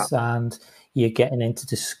yeah, papers and you're getting into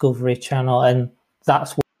Discovery Channel, and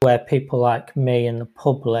that's where people like me and the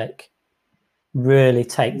public really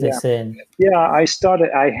take yeah, this in. yeah.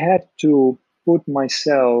 I had to put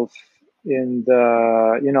myself in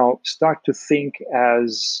the start to think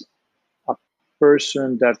as a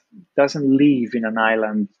person that doesn't live in an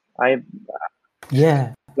island. I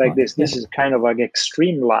Yeah, like this. yeah, This is kind of like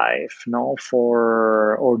extreme life, no,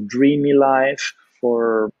 for or dreamy life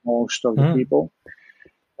for most of the mm, people.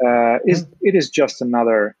 Is mm, it is just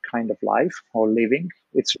another kind of life or living.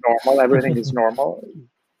 It's normal. Everything is normal.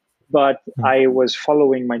 But mm, I was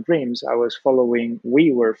following my dreams.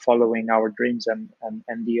 We were following our dreams and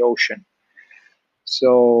the ocean.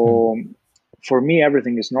 mm, So for me,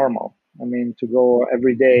 everything is normal. I mean, to go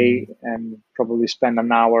every day mm, and probably spend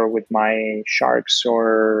an hour with my sharks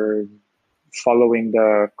or following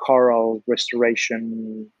the coral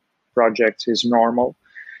restoration projects is normal.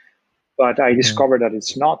 But I mm, discovered that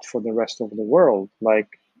it's not for the rest of the world. Like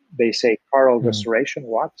they say, coral mm. restoration.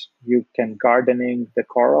 What? You can gardening the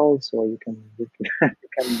corals, or you can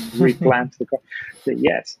replant the coral.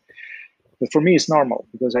 Yes, but for me, it's normal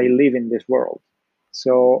because I live in this world.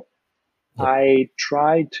 So Yeah, I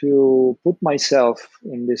try to put myself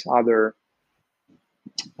in this other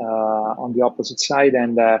on the opposite side,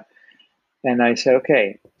 and I said,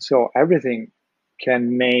 okay, so everything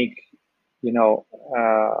can make you know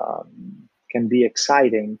uh, can be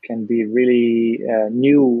exciting, can be really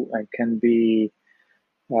new, and can be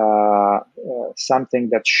something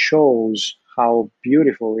that shows how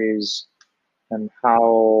beautiful is and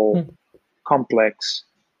how mm, complex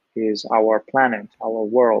is our planet, our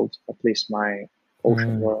world, at least my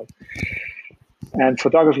ocean mm, world. And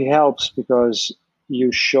photography helps because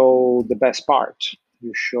you show the best part.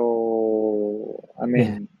 You show, I yeah,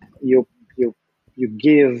 mean, you you you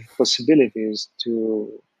give possibilities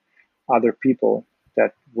to other people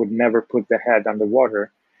that would never put their head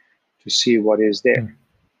underwater to see what is there. mm,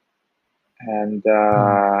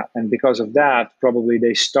 mm, And because of that, probably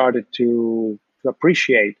they started to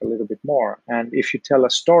appreciate a little bit more. And if you tell a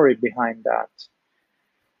story behind that,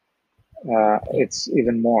 yeah, it's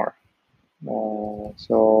even more.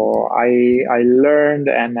 So I learned,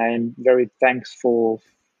 and I'm very thankful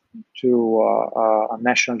to a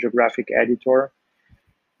National Geographic editor,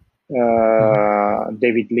 Mhm.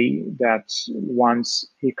 David Lee, that once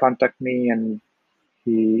he contacted me, and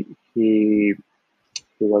he he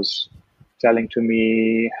he was telling to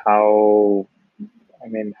me how,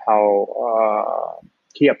 how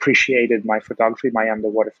he appreciated my photography, my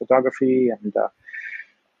underwater photography, and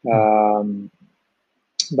Mm. um,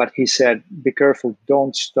 but he said, be careful,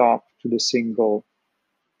 don't stop to the single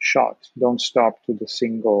shot, don't stop to the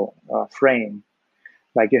single frame.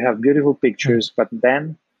 Like, you have beautiful Mm. pictures, but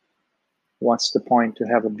then what's the point to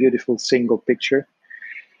have a beautiful single picture?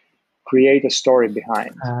 Create a story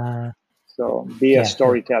behind. Uh, So be a yeah, yeah.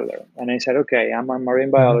 storyteller. And I said, okay, I'm a marine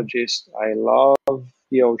Mhm. biologist. I love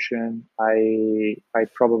the ocean. I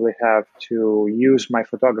probably have to use my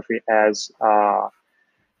photography as uh,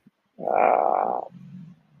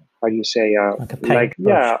 how do you say, Like a like,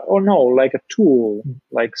 yeah, paintbrush. or no, like a tool, Mm.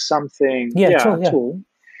 like something, Yeah, yeah, a tool. Yeah. tool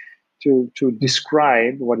to Mm.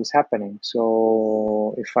 describe what is happening.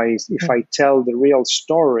 So if Mm. I tell the real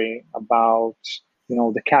story about,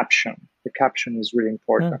 the caption is really Mm.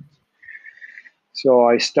 important. So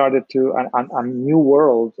I started to a new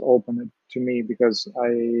world opened to me, because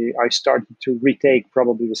I started to retake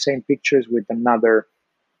probably the same pictures with another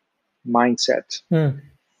mindset, Mm.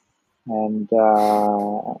 and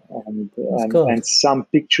That's good. and some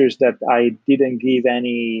pictures that I didn't give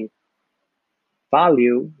any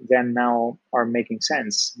value then now are making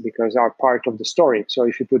sense because are part of the story. So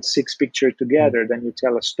if you put six pictures Mm. together, then you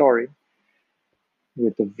tell a story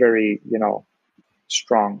with a very,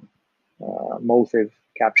 strong motive,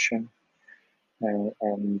 caption,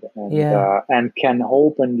 Yeah. and can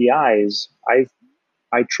open the eyes.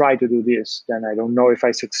 I try to do this. Then I don't know if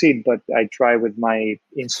I succeed, but I try with my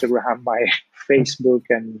Instagram, my Mm. Facebook,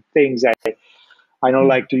 and things. I don't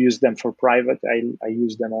Mm. like to use them for private. I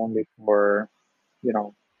use them only for, you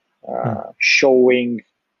know Mm. showing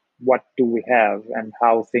what do we have and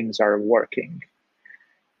how things are working.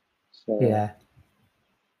 So Yeah.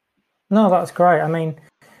 No, that's great. I mean,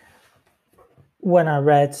 when I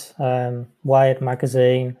read Wired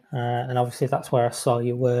magazine, and obviously that's where I saw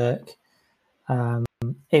your work, um,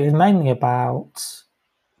 it was mainly about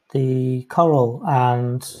the coral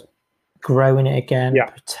and growing it again, yeah,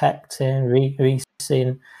 protecting,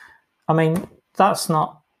 re-seeing. I mean, that's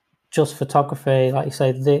not just photography. Like you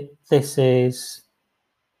say, this is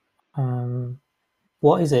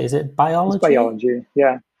what is it? Is it it's biology? biology.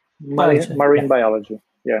 Yeah, Biology. marine Yeah. biology.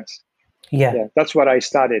 Yes, Yeah. yeah, that's what I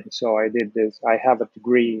studied. So I did this. I have a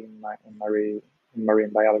degree in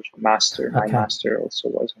marine biology. My Okay. master also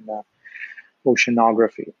was in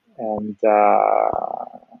oceanography, and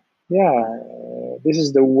yeah, this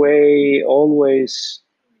is the way always.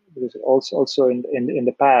 Because also in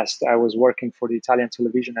the past, I was working for the Italian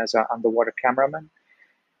television as an underwater cameraman,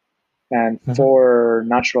 and Hmm. for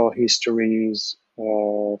natural histories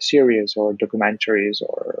series or documentaries,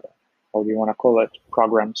 or how do you want to call it,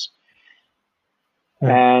 programs. Mm.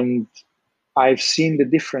 And I've seen the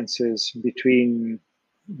differences between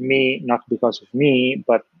me, not because of me,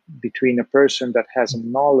 but between a person that has a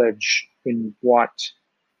knowledge in what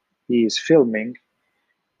he is filming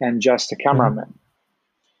and just a Hmm. cameraman.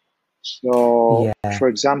 So, Yeah. for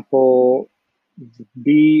example,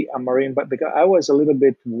 be a marine, but because I was a little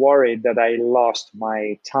bit worried that I lost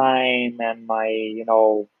my time and my,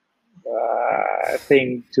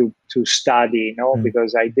 thing to study, Mm.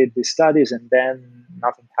 because I did the studies and then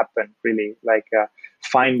nothing happened really. Like,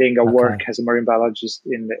 finding a work Okay. as a marine biologist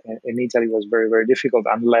in Italy was very, very difficult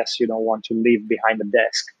unless you don't want to live behind a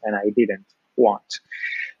desk, and I didn't want.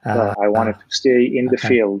 I wanted to stay in the Okay.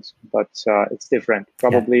 field, but it's different. Yeah.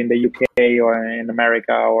 Probably in the UK or in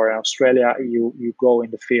America or in Australia, you go in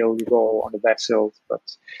the field, you go on the vessels, but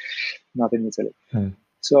not in Italy. Mm.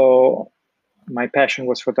 So my passion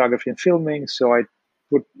was photography and filming, so I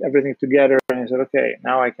put everything together and I said, okay,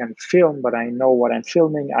 now I can film, but I know what I'm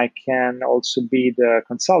filming. I can also be the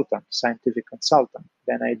consultant, scientific consultant.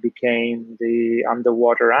 Then I became the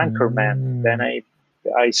underwater anchorman. Then Mm.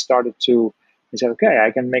 I started to, I said, okay,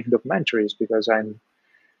 I can make documentaries because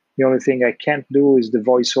the only thing I can't do is the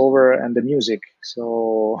voiceover and the music.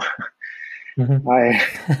 So Hmm. I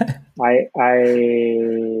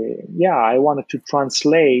yeah, I wanted to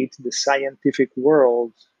translate the scientific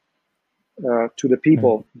world to the Mm.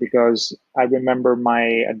 people, because I remember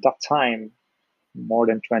at that time, more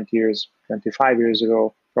than 20 years, 25 years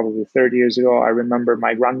ago, probably 30 years ago, I remember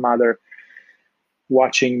my grandmother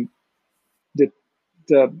watching the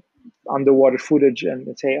the underwater footage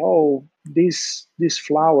and say, "Oh, these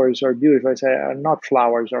flowers are beautiful." I say, "Are not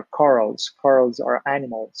flowers, are corals. Corals are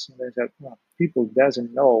animals." And they said, "Well, people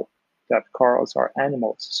doesn't know that corals are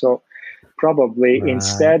animals." So probably Right.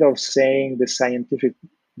 instead of saying the scientific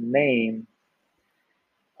name,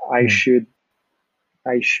 I Mm. should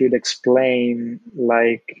I should explain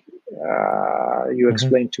like you Hmm.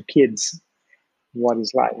 explain to kids what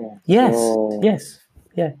it's like. Yeah. Yes. So Yes.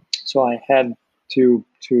 Yeah. so I had to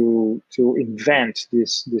invent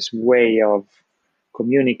this way of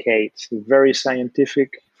communicate very scientific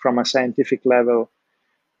from a scientific level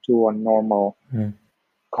to a normal Mm.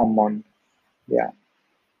 common, yeah.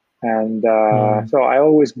 And Mm. so I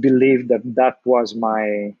always believed that that was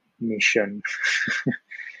my mission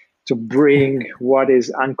to bring what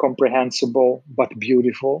is incomprehensible but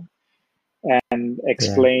beautiful and Yeah.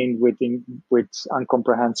 explain with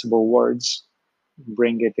incomprehensible words,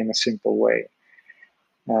 bring it in a simple way.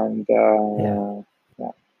 And Yeah.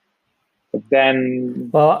 yeah. But then,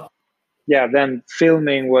 Well. yeah, then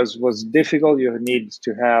filming was difficult. You need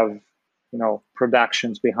to have,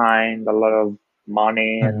 productions behind, a lot of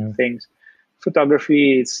money and Mm. things.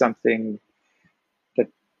 Photography is something that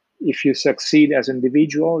if you succeed as an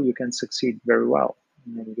individual, you can succeed very well. I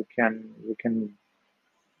mean, you can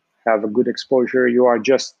have a good exposure. You are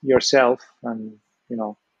just yourself, and you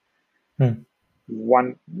know Mm.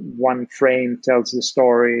 one frame tells the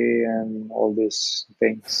story and all these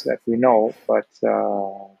things that we know, but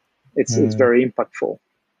it's Mm. very impactful.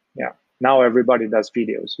 Yeah. Now everybody does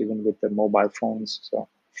videos, even with the mobile phones. So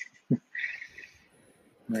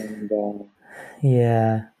and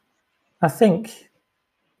Yeah. I think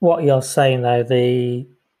what you're saying though,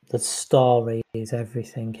 the story is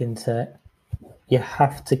everything, isn't it? You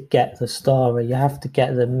have to get the story. You have to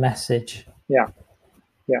get the message. yeah,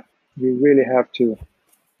 yeah, you really have to.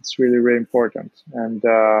 It's really really important, and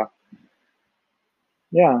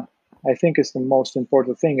yeah, I think it's the most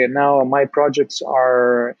important thing. And now my projects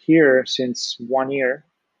are here since 1 year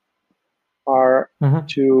are Hmm.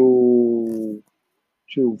 to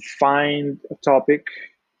to find a topic,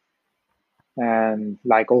 and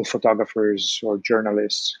like all photographers or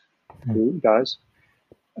journalists do does,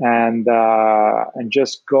 and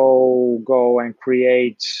just go and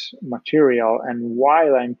create material. And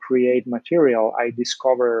while I'm create material, I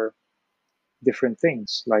discover different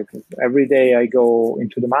things. Like every day I go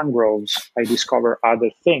into the mangroves, I discover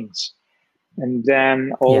other things, and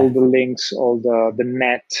then all Yeah. the links, all the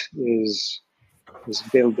net is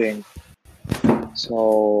building.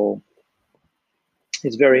 So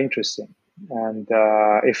it's very interesting. And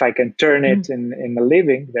if I can turn Mm. it in a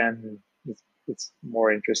living, then it's more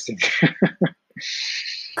interesting.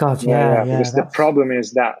 God, Yeah, yeah, yeah. yeah. Because the That's problem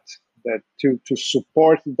is that to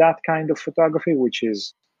support that kind of photography, which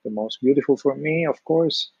is the most beautiful for me, of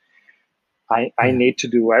course, I yeah. need to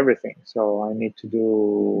do everything. So I need to do.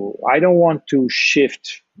 I don't want to shift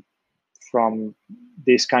from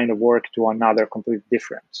this kind of work to another completely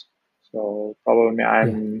different. So probably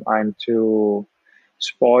Yeah. I'm too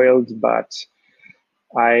spoiled, but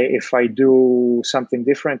if I do something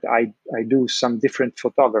different, I do some different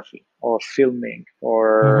photography or filming, or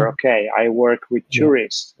Hmm. okay, I work with Yeah.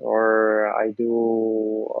 tourists, or I do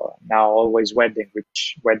now always wedding,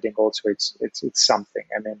 which wedding also it's something.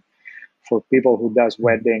 I mean, for people who does Mm.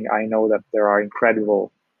 wedding, I know that there are incredible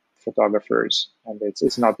photographers, and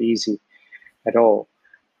it's not easy at all.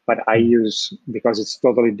 But I Mm. use, because it's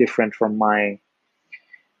totally different from my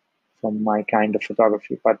kind of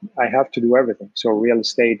photography. But I have to do everything. So real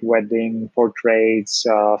estate, wedding, portraits,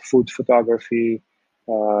 food photography,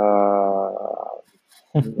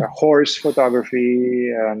 horse photography,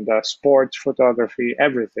 and sports photography,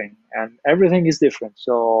 everything. And everything is different.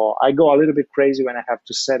 So I go a little bit crazy when I have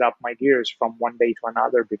to set up my gears from one day to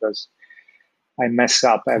another, because I mess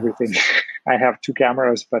up everything. God. I have two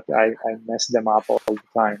cameras, but I mess them up all the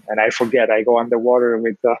time. And I forget. I go underwater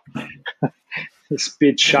with the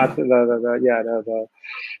speed shot, the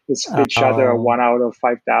speed shutter Oh, 1 out of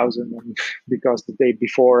 5,000, and because the day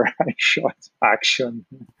before I shot action.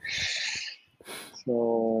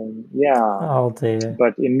 So yeah, oh dear.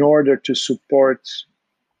 but in order to support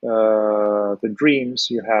the dreams,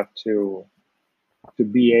 you have to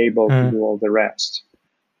be able to Mm. do all the rest,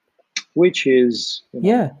 which is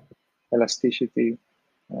Yeah. elasticity,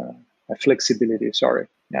 uh, flexibility. Sorry,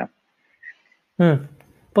 yeah, Mm.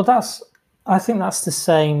 But I think that's the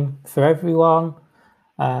same for everyone.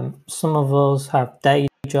 Some of us have day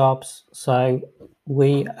jobs, so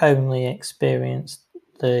we only experience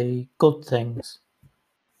the good things,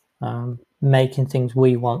 making things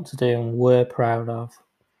we want to do and we're proud of.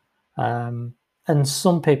 And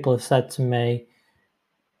some people have said to me,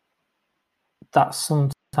 that's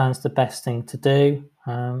sometimes the best thing to do.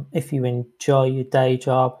 If you enjoy your day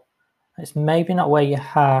job, it's maybe not where your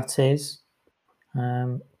heart is.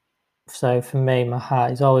 So for me, my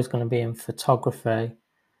heart is always going to be in photography,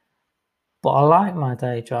 but I like my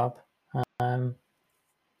day job.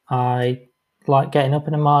 I like getting up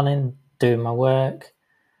in the morning, doing my work.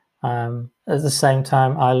 At the same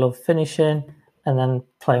time, I love finishing and then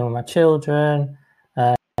playing with my children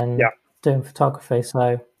and doing photography.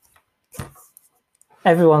 So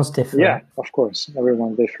everyone's different. Yeah, of course,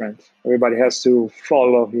 everyone's different. Everybody has to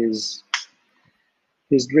follow his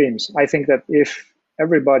dreams. I think that if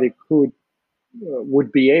everybody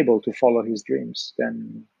would be able to follow his dreams,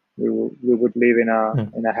 then we would live in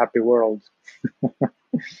a happy world.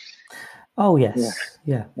 Oh yes,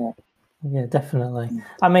 yeah, definitely.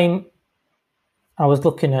 I mean, I was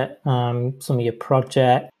looking at some of your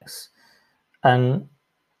projects, and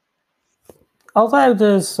although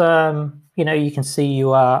there's you can see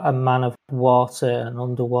you are a man of water and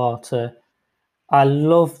underwater, I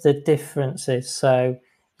love the differences. So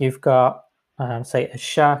you've got say a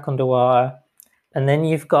shark underwater, and then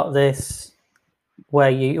you've got this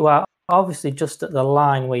where you are obviously just at the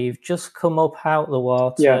line where you've just come up out the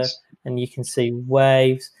water and you can see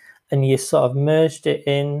waves, and you sort of merged it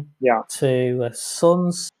in to a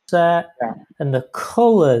sunset and the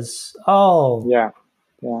colors. That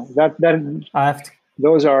I have to,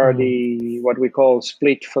 those are the what we call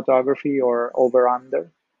split photography or over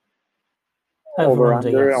under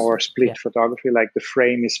yes. or split photography, like the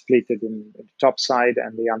frame is splitted in the top side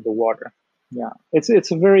and the underwater.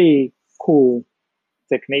 It's a very cool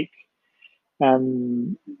technique,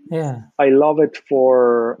 and I love it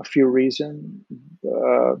for a few reasons,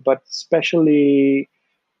 but especially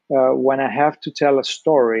when I have to tell a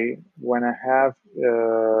story, when I have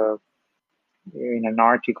in an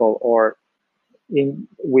article or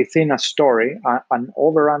within a story an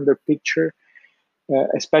over under picture,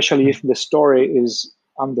 especially if the story is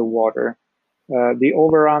underwater, the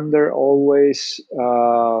over under always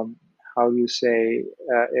how you say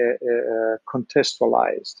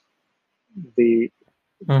contextualized the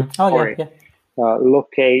story.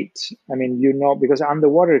 Locate, I mean, because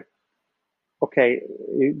underwater, okay,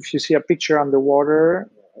 if you see a picture underwater,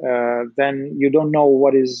 then you don't know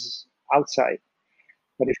what is outside.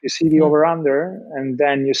 But if you see the over under and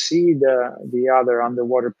then you see the other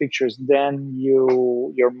underwater pictures, then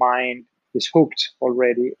your mind is hooked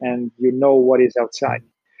already and you know what is outside.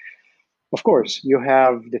 Of course, you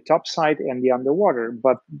have the top side and the underwater,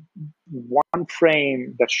 but one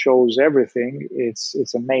frame that shows everything,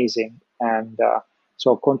 it's amazing. And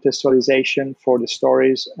so contextualization for the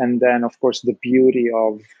stories, and then of course the beauty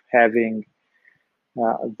of having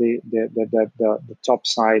the top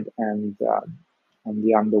side and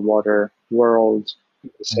the underwater world in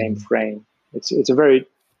the same frame. It's a very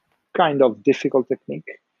kind of difficult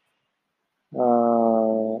technique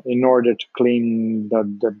in order to clean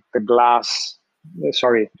the glass.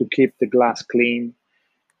 To keep the glass clean,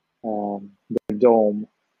 the dome,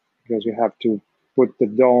 because you have to put the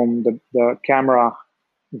dome, the camera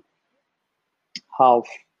half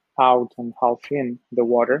out and half in the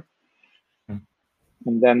water.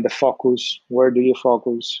 And then the focus, where do you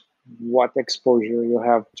focus? What exposure? You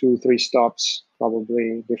have 2-3 stops,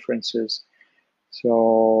 probably differences.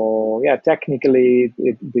 So yeah, technically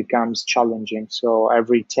it becomes challenging. So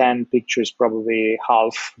every 10 pictures, probably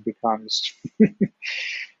half becomes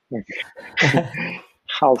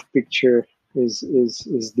half picture is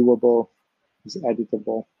doable, is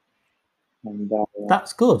editable. And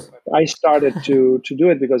that's good. I started to do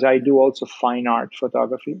it because I do also fine art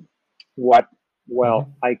photography.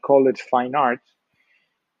 I call it fine art.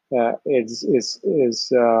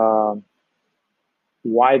 Is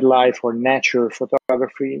wildlife or nature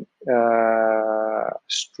photography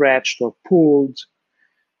stretched or pulled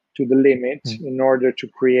to the limit in order to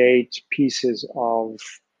create pieces of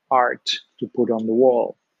art to put on the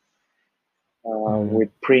wall, with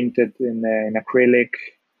printed in acrylic,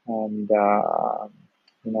 and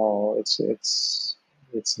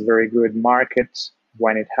it's a very good market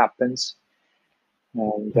when it happens.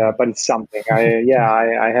 And but it's something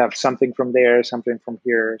I have something from there, something from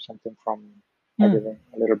here, something from everything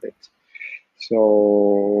a little bit.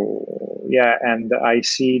 So yeah, and I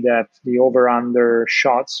see that the over under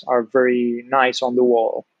shots are very nice on the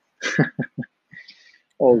wall.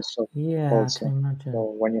 also I can imagine.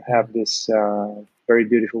 So when you have this very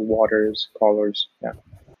beautiful waters, colors,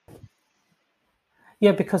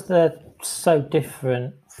 because they're so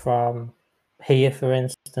different from here, for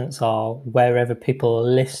instance, or wherever people are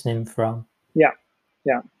listening from. Yeah.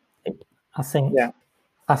 I think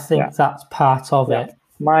that's part of it.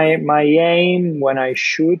 my aim when I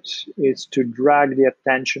shoot is to drag the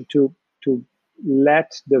attention to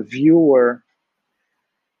let the viewer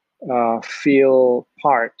feel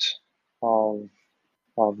part of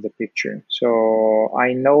of the picture. So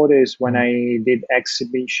I notice when Mm. I did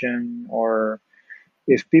exhibition, or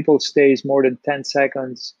if people stays more than 10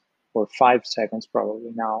 seconds or 5 seconds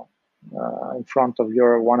probably now in front of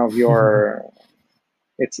your one of your,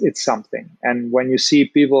 it's something. And when you see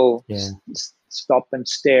people Yeah. stop and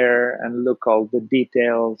stare and look all the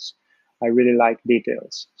details, I really like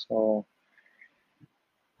details. So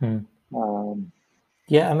Mm. um,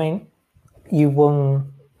 Yeah, I mean, you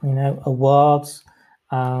won, awards,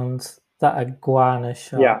 and that iguana yeah,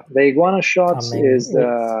 shot. the iguana I shots mean, is it's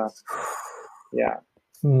the, yeah,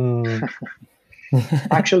 mm,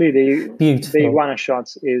 actually the beautiful. iguana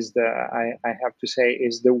shots is the, I have to say,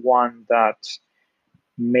 is the one that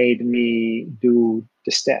made me do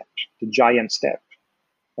the step, the giant step.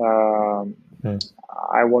 um, Mm.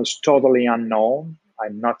 I was totally unknown.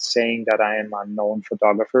 I'm not saying that I am an unknown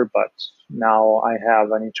photographer, but now I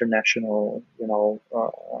have an international,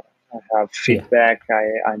 I have Yeah. feedback,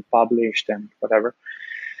 I'm published and whatever.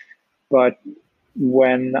 But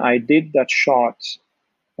when I did that shot,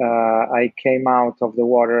 I came out of the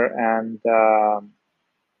water, and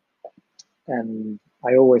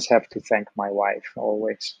I always have to thank my wife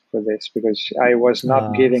always for this, because I was not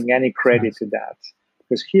It's giving any credit nice. to that.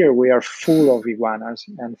 Because here we are full of iguanas,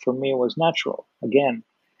 and for me it was natural again.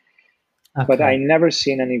 But I Okay. never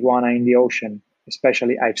seen an iguana in the ocean.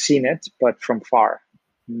 Especially, I've seen it, but from far.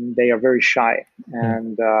 They are very shy, Mm.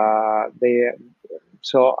 and they.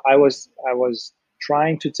 So I was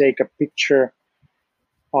trying to take a picture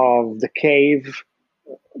of the cave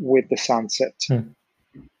with the sunset. Mm.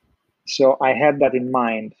 So I had that in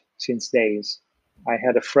mind since days. I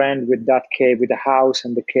had a friend with that cave, with a house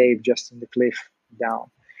and the cave just in the cliff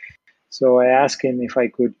down. So I asked him if I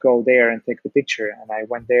could go there and take the picture. And I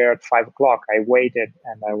went there at 5 o'clock. I waited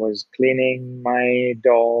and I was cleaning my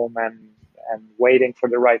dome and waiting for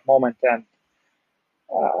the right moment. And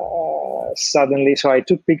suddenly, so I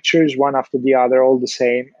took pictures one after the other, all the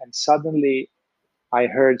same. And suddenly I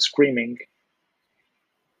heard screaming.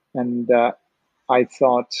 And I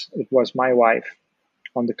thought it was my wife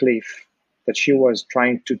on the cliff, that she was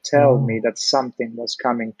trying to tell me Oh, that something was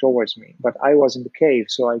coming towards me. But I was in the cave,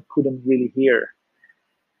 so I couldn't really hear.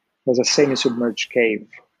 It was a semi-submerged cave,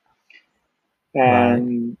 right.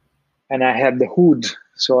 and I had the hood,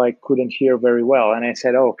 so I couldn't hear very well. And I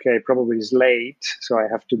said, okay, probably it's late, so I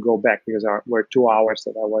have to go back, because there were 2 hours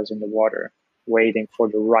that I was in the water waiting for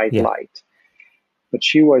the right Yeah. light. But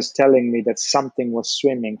she was telling me that something was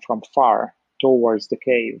swimming from far towards the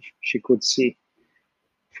cave. She could see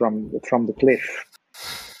from the cliff.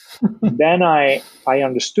 Then I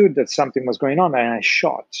understood that something was going on, and I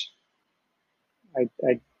shot.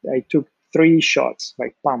 I took 3 shots,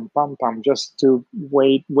 like pam, pam, pam, just to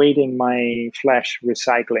waiting my flash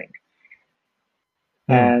recycling.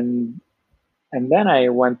 Mm. And then I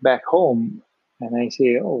went back home and I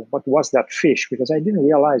say, oh, what was that fish? Because I didn't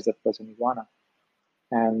realize that was an iguana.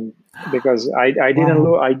 And because I didn't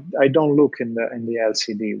Wow. look, I don't look in the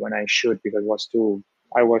LCD when I shoot, because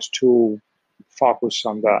I was too focused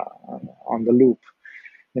on the loop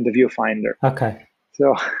in the viewfinder. Okay.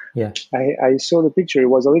 So Yeah. I saw the picture. It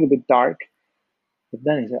was a little bit dark, but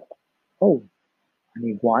then I said, "Oh, an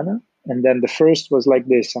iguana." And then the first was like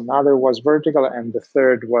this, another was vertical, and the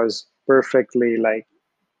third was perfectly like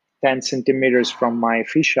 10 centimeters from my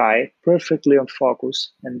fisheye, perfectly on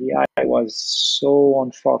focus. And the eye was so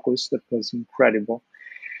on focus, that was incredible.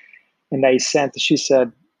 And she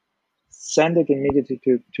said, send it immediately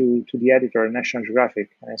to the editor of National Geographic.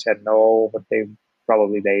 And I said, no, but they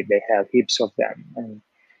have heaps of them. And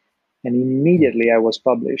Mm. immediately I was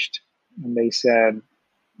published. And they said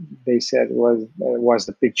was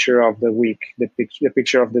the picture of the week, the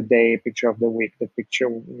picture of the day, picture of the week, the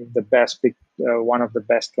best one of the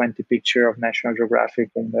best 20 picture of National Geographic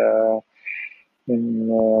in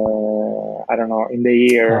I don't know, in the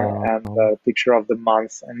year, Oh, and the picture of the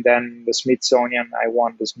month. And then the Smithsonian, I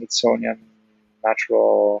won the Smithsonian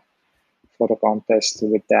natural photo contest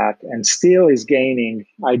with that, and still is gaining.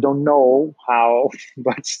 I don't know how,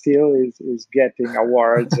 but still is getting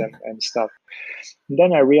awards and stuff. And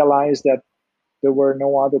then I realized that there were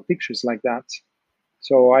no other pictures like that.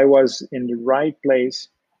 So I was in the right place,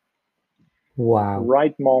 wow.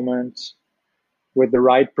 right moment, with the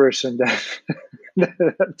right person that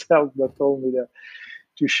that told me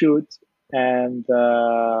to shoot. And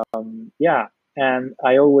yeah, and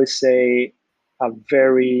I always say a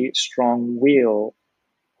very strong will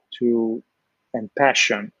to and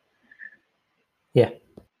passion Yeah.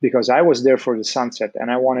 because I was there for the sunset,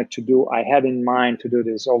 and I had in mind to do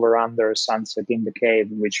this over under sunset in the cave,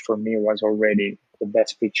 which for me was already the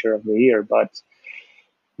best picture of the year. But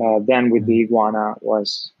then with the iguana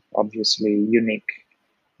was obviously unique.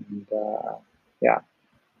 And yeah,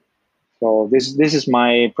 so this is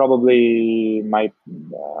probably my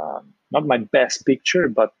not my best picture,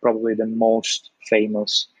 but probably the most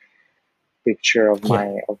famous picture of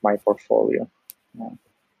my portfolio.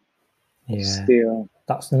 Yeah, still,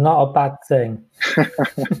 that's not a bad thing.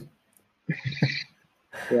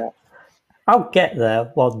 yeah, I'll get there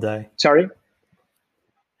one day. sorry.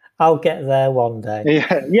 I'll get there one day.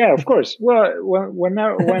 Yeah, of course. Well,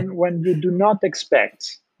 when you do not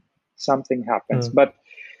expect, something happens. But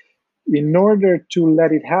in order to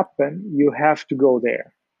let it happen, you have to go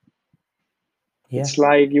there. Yeah. It's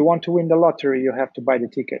like you want to win the lottery, you have to buy the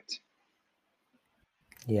ticket.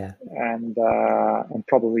 Yeah. And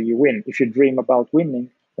probably you win. If you dream about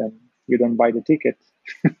winning, then you don't buy the ticket.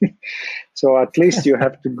 So at least you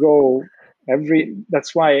have to go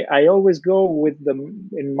that's why I always go with them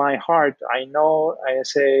in my heart. I know, I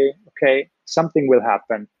say, okay, something will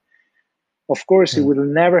happen. Of course, it will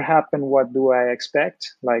never happen. What do I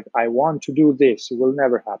expect? Like, I want to do this. It will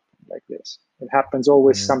never happen like this. It happens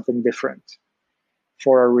always something different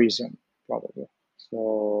for a reason, probably.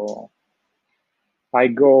 So I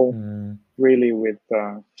go really with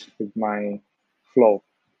my flow.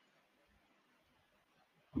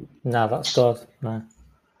 No, that's good. No,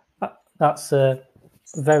 that's a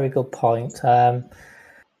very good point.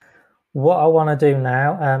 What I want to do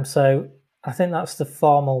now, so I think that's the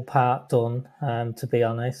formal part done, to be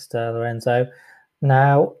honest, Lorenzo.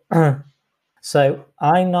 Now, so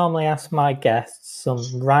I normally ask my guests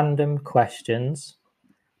some random questions.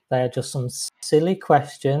 They're just some silly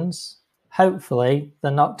questions. Hopefully,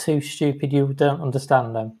 they're not too stupid you don't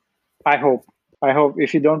understand them. I hope.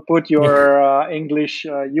 If you don't put your English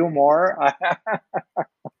humor.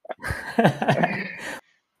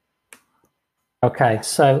 Okay,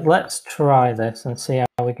 so let's try this and see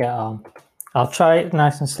how we get on. I'll try it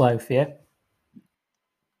nice and slow for you.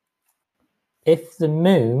 If the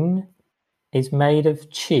moon is made of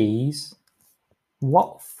cheese,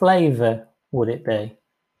 what flavour would it be?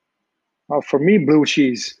 Oh, for me, blue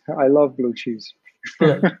cheese. I love blue cheese.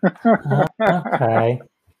 Okay.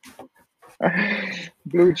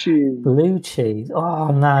 Blue cheese. Blue cheese. Oh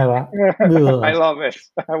no! I love it.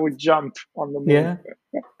 I would jump on the moon. Yeah.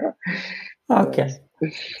 Okay.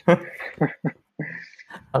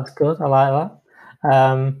 That's good. I like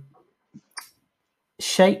that.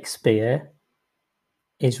 Shakespeare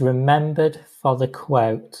is remembered for the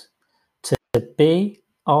quote, "To be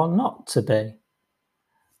or not to be."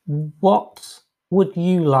 What would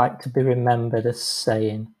you like to be remembered as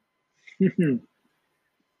saying?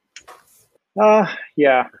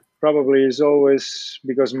 Yeah, probably is always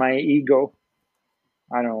because my ego.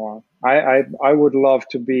 I don't know. I would love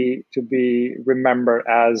to be remembered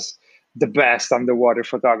as the best underwater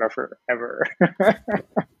photographer ever.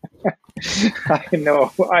 I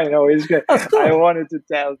know. It's good. I wanted to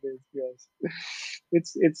tell this. Yes,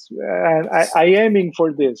 it's. I aiming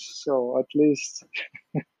for this, so at least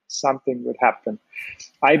something would happen.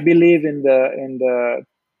 I believe in the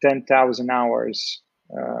 10,000 hours.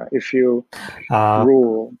 If you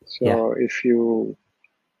rule, so if you.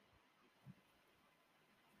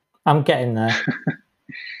 I'm getting there.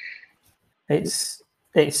 It's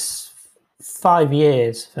 5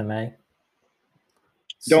 years for me.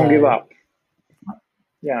 Don't give up.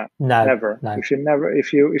 Yeah, no, never. No. If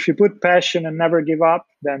you put passion and never give up,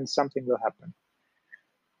 then something will happen.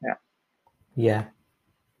 Yeah. Yeah,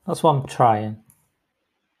 that's what I'm trying.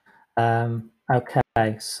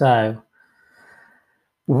 Okay, so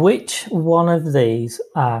which one of these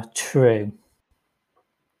are true?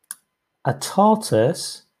 A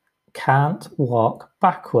tortoise can't walk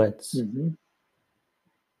backwards. Mm-hmm.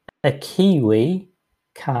 A kiwi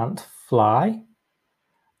can't fly.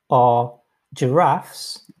 Or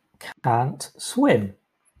giraffes can't swim.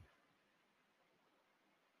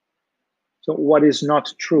 So what is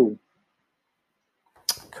not true?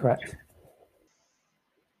 Correct.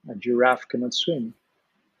 A giraffe cannot swim.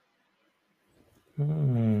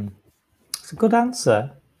 It's a good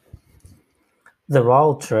answer. They're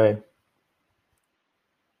all true.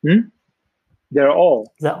 They're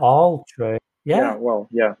all true. Yeah.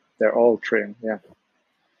 Yeah, they're all true. Yeah.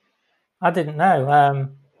 I didn't know.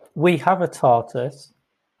 We have a tortoise.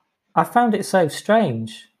 I found it so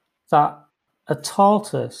strange that a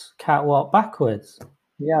tortoise can't walk backwards.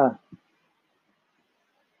 Yeah.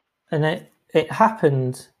 And it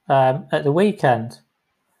happened at the weekend.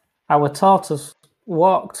 Our tortoise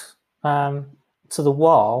walked to the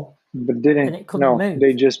wall, but and didn't. it couldn't No, move.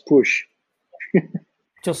 they just push.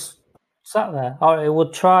 Just sat there. Or it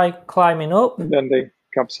would try climbing up. And then they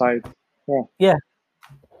capsize. Yeah. Yeah.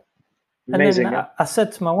 Amazing. And then I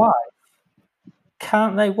said to my wife,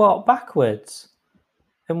 can't they walk backwards?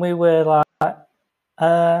 And we were like,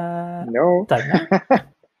 no. don't know.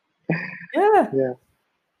 Yeah.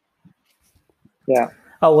 Yeah.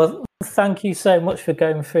 Oh, well, thank you so much for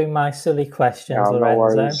going through my silly questions, No, Lorenzo. no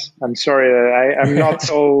worries. I'm sorry, I'm not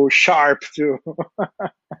so sharp to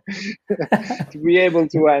to be able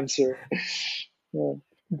to answer. Yeah.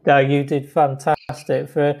 No, you did fantastic.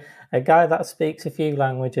 For a guy that speaks a few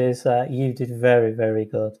languages, you did very, very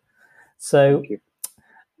good. So Thank you.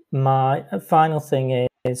 my final thing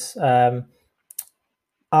is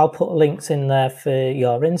I'll put links in there for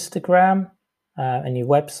your Instagram and your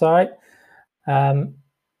website.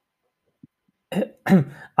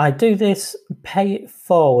 I do this pay it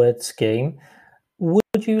forward scheme.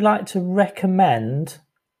 Would you like to recommend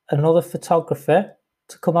another photographer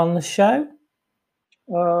to come on the show?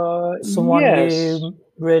 Someone yes. you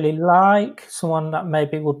really like, someone that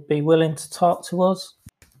maybe would be willing to talk to us?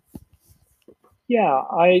 Yeah,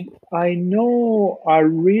 I know a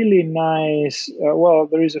really nice. Well,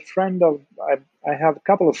 there is a friend of. I have a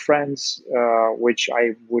couple of friends which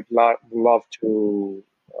I would love to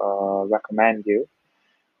recommend you.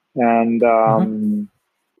 And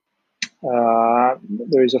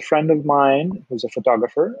there is a friend of mine who's a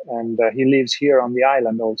photographer, and he lives here on the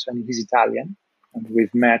island also, and he's Italian. And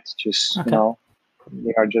we've met just, Okay.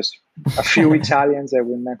 We are just a few Italians that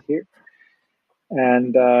we met here.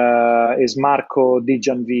 And is Marco Di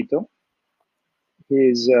Gianvito.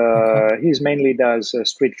 He's mainly does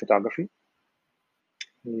street photography.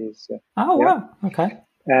 Wow, okay.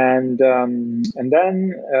 And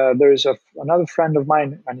then there is another friend of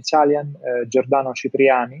mine, an Italian, Giordano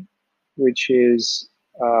Cipriani, which is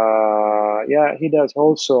he does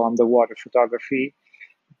also underwater photography,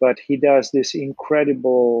 but he does this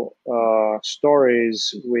incredible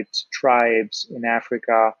stories with tribes in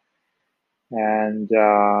Africa. And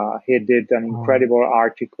he did an incredible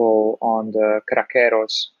article on the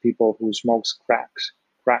craqueros, people who smokes crack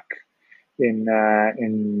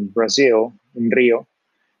in Brazil, in Rio,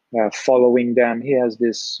 following them. He has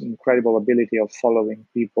this incredible ability of following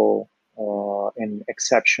people in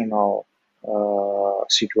exceptional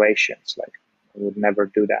situations. Like, I would never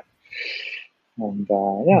do that. And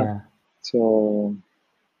so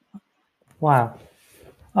wow.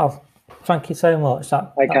 Oh, thank you so much.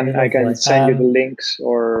 I can send you the links,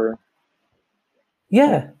 or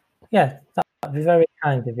yeah, that'd be very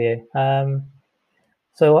kind of you.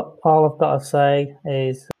 So all I've got to say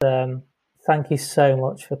is thank you so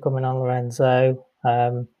much for coming on, Lorenzo.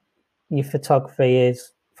 Your photography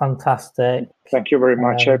is fantastic. Thank you very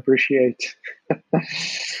much. I appreciate.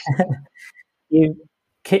 You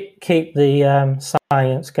keep the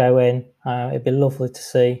science going. It'd be lovely to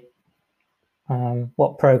see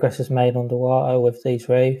what progress is made underwater with these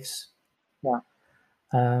reefs. Yeah.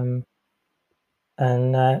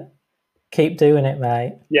 And keep doing it,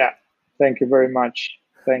 mate. Yeah. Thank you very much.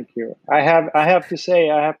 Thank you. I have to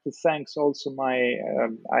say, I have to thanks also my.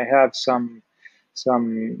 I have some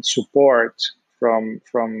support from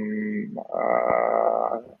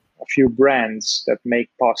a few brands that make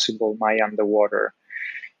possible my underwater,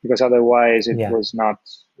 because otherwise it was not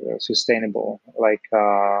sustainable, like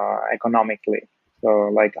economically.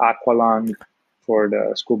 So like Aqualung for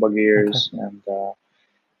the scuba gears, and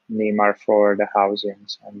Neymar for the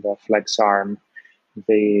housings, and FlexArm.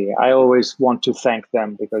 I always want to thank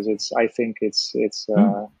them, because I think it's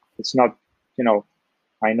not,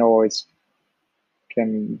 I know it's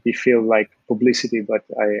can be feel like publicity, but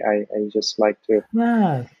I just like to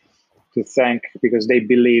thank, because they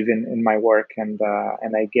believe in my work, and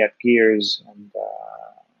I get gears,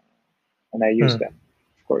 and I use them,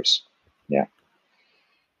 of course. Yeah.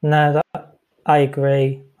 No, I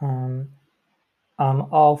agree. I'm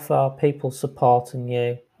all for people supporting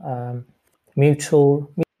you. Mutual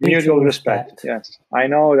respect. Yes, I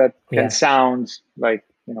know that can sound like,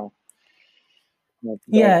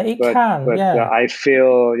 it can. But I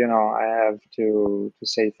feel, I have to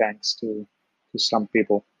say thanks to some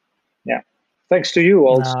people. Yeah, thanks to you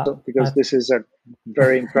also, because this is a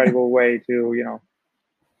very incredible way to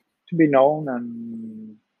to be known.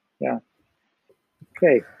 And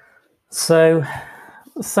okay. So,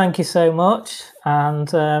 thank you so much,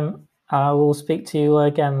 and I will speak to you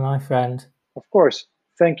again, my friend. Of course.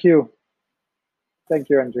 Thank you. Thank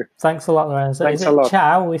you, Andrew. Thanks a lot, Lorenzo. Thanks a lot.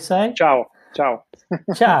 Ciao, we say? Ciao. Ciao.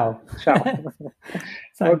 Ciao. Ciao.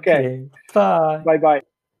 Thank you. Bye. Bye-bye.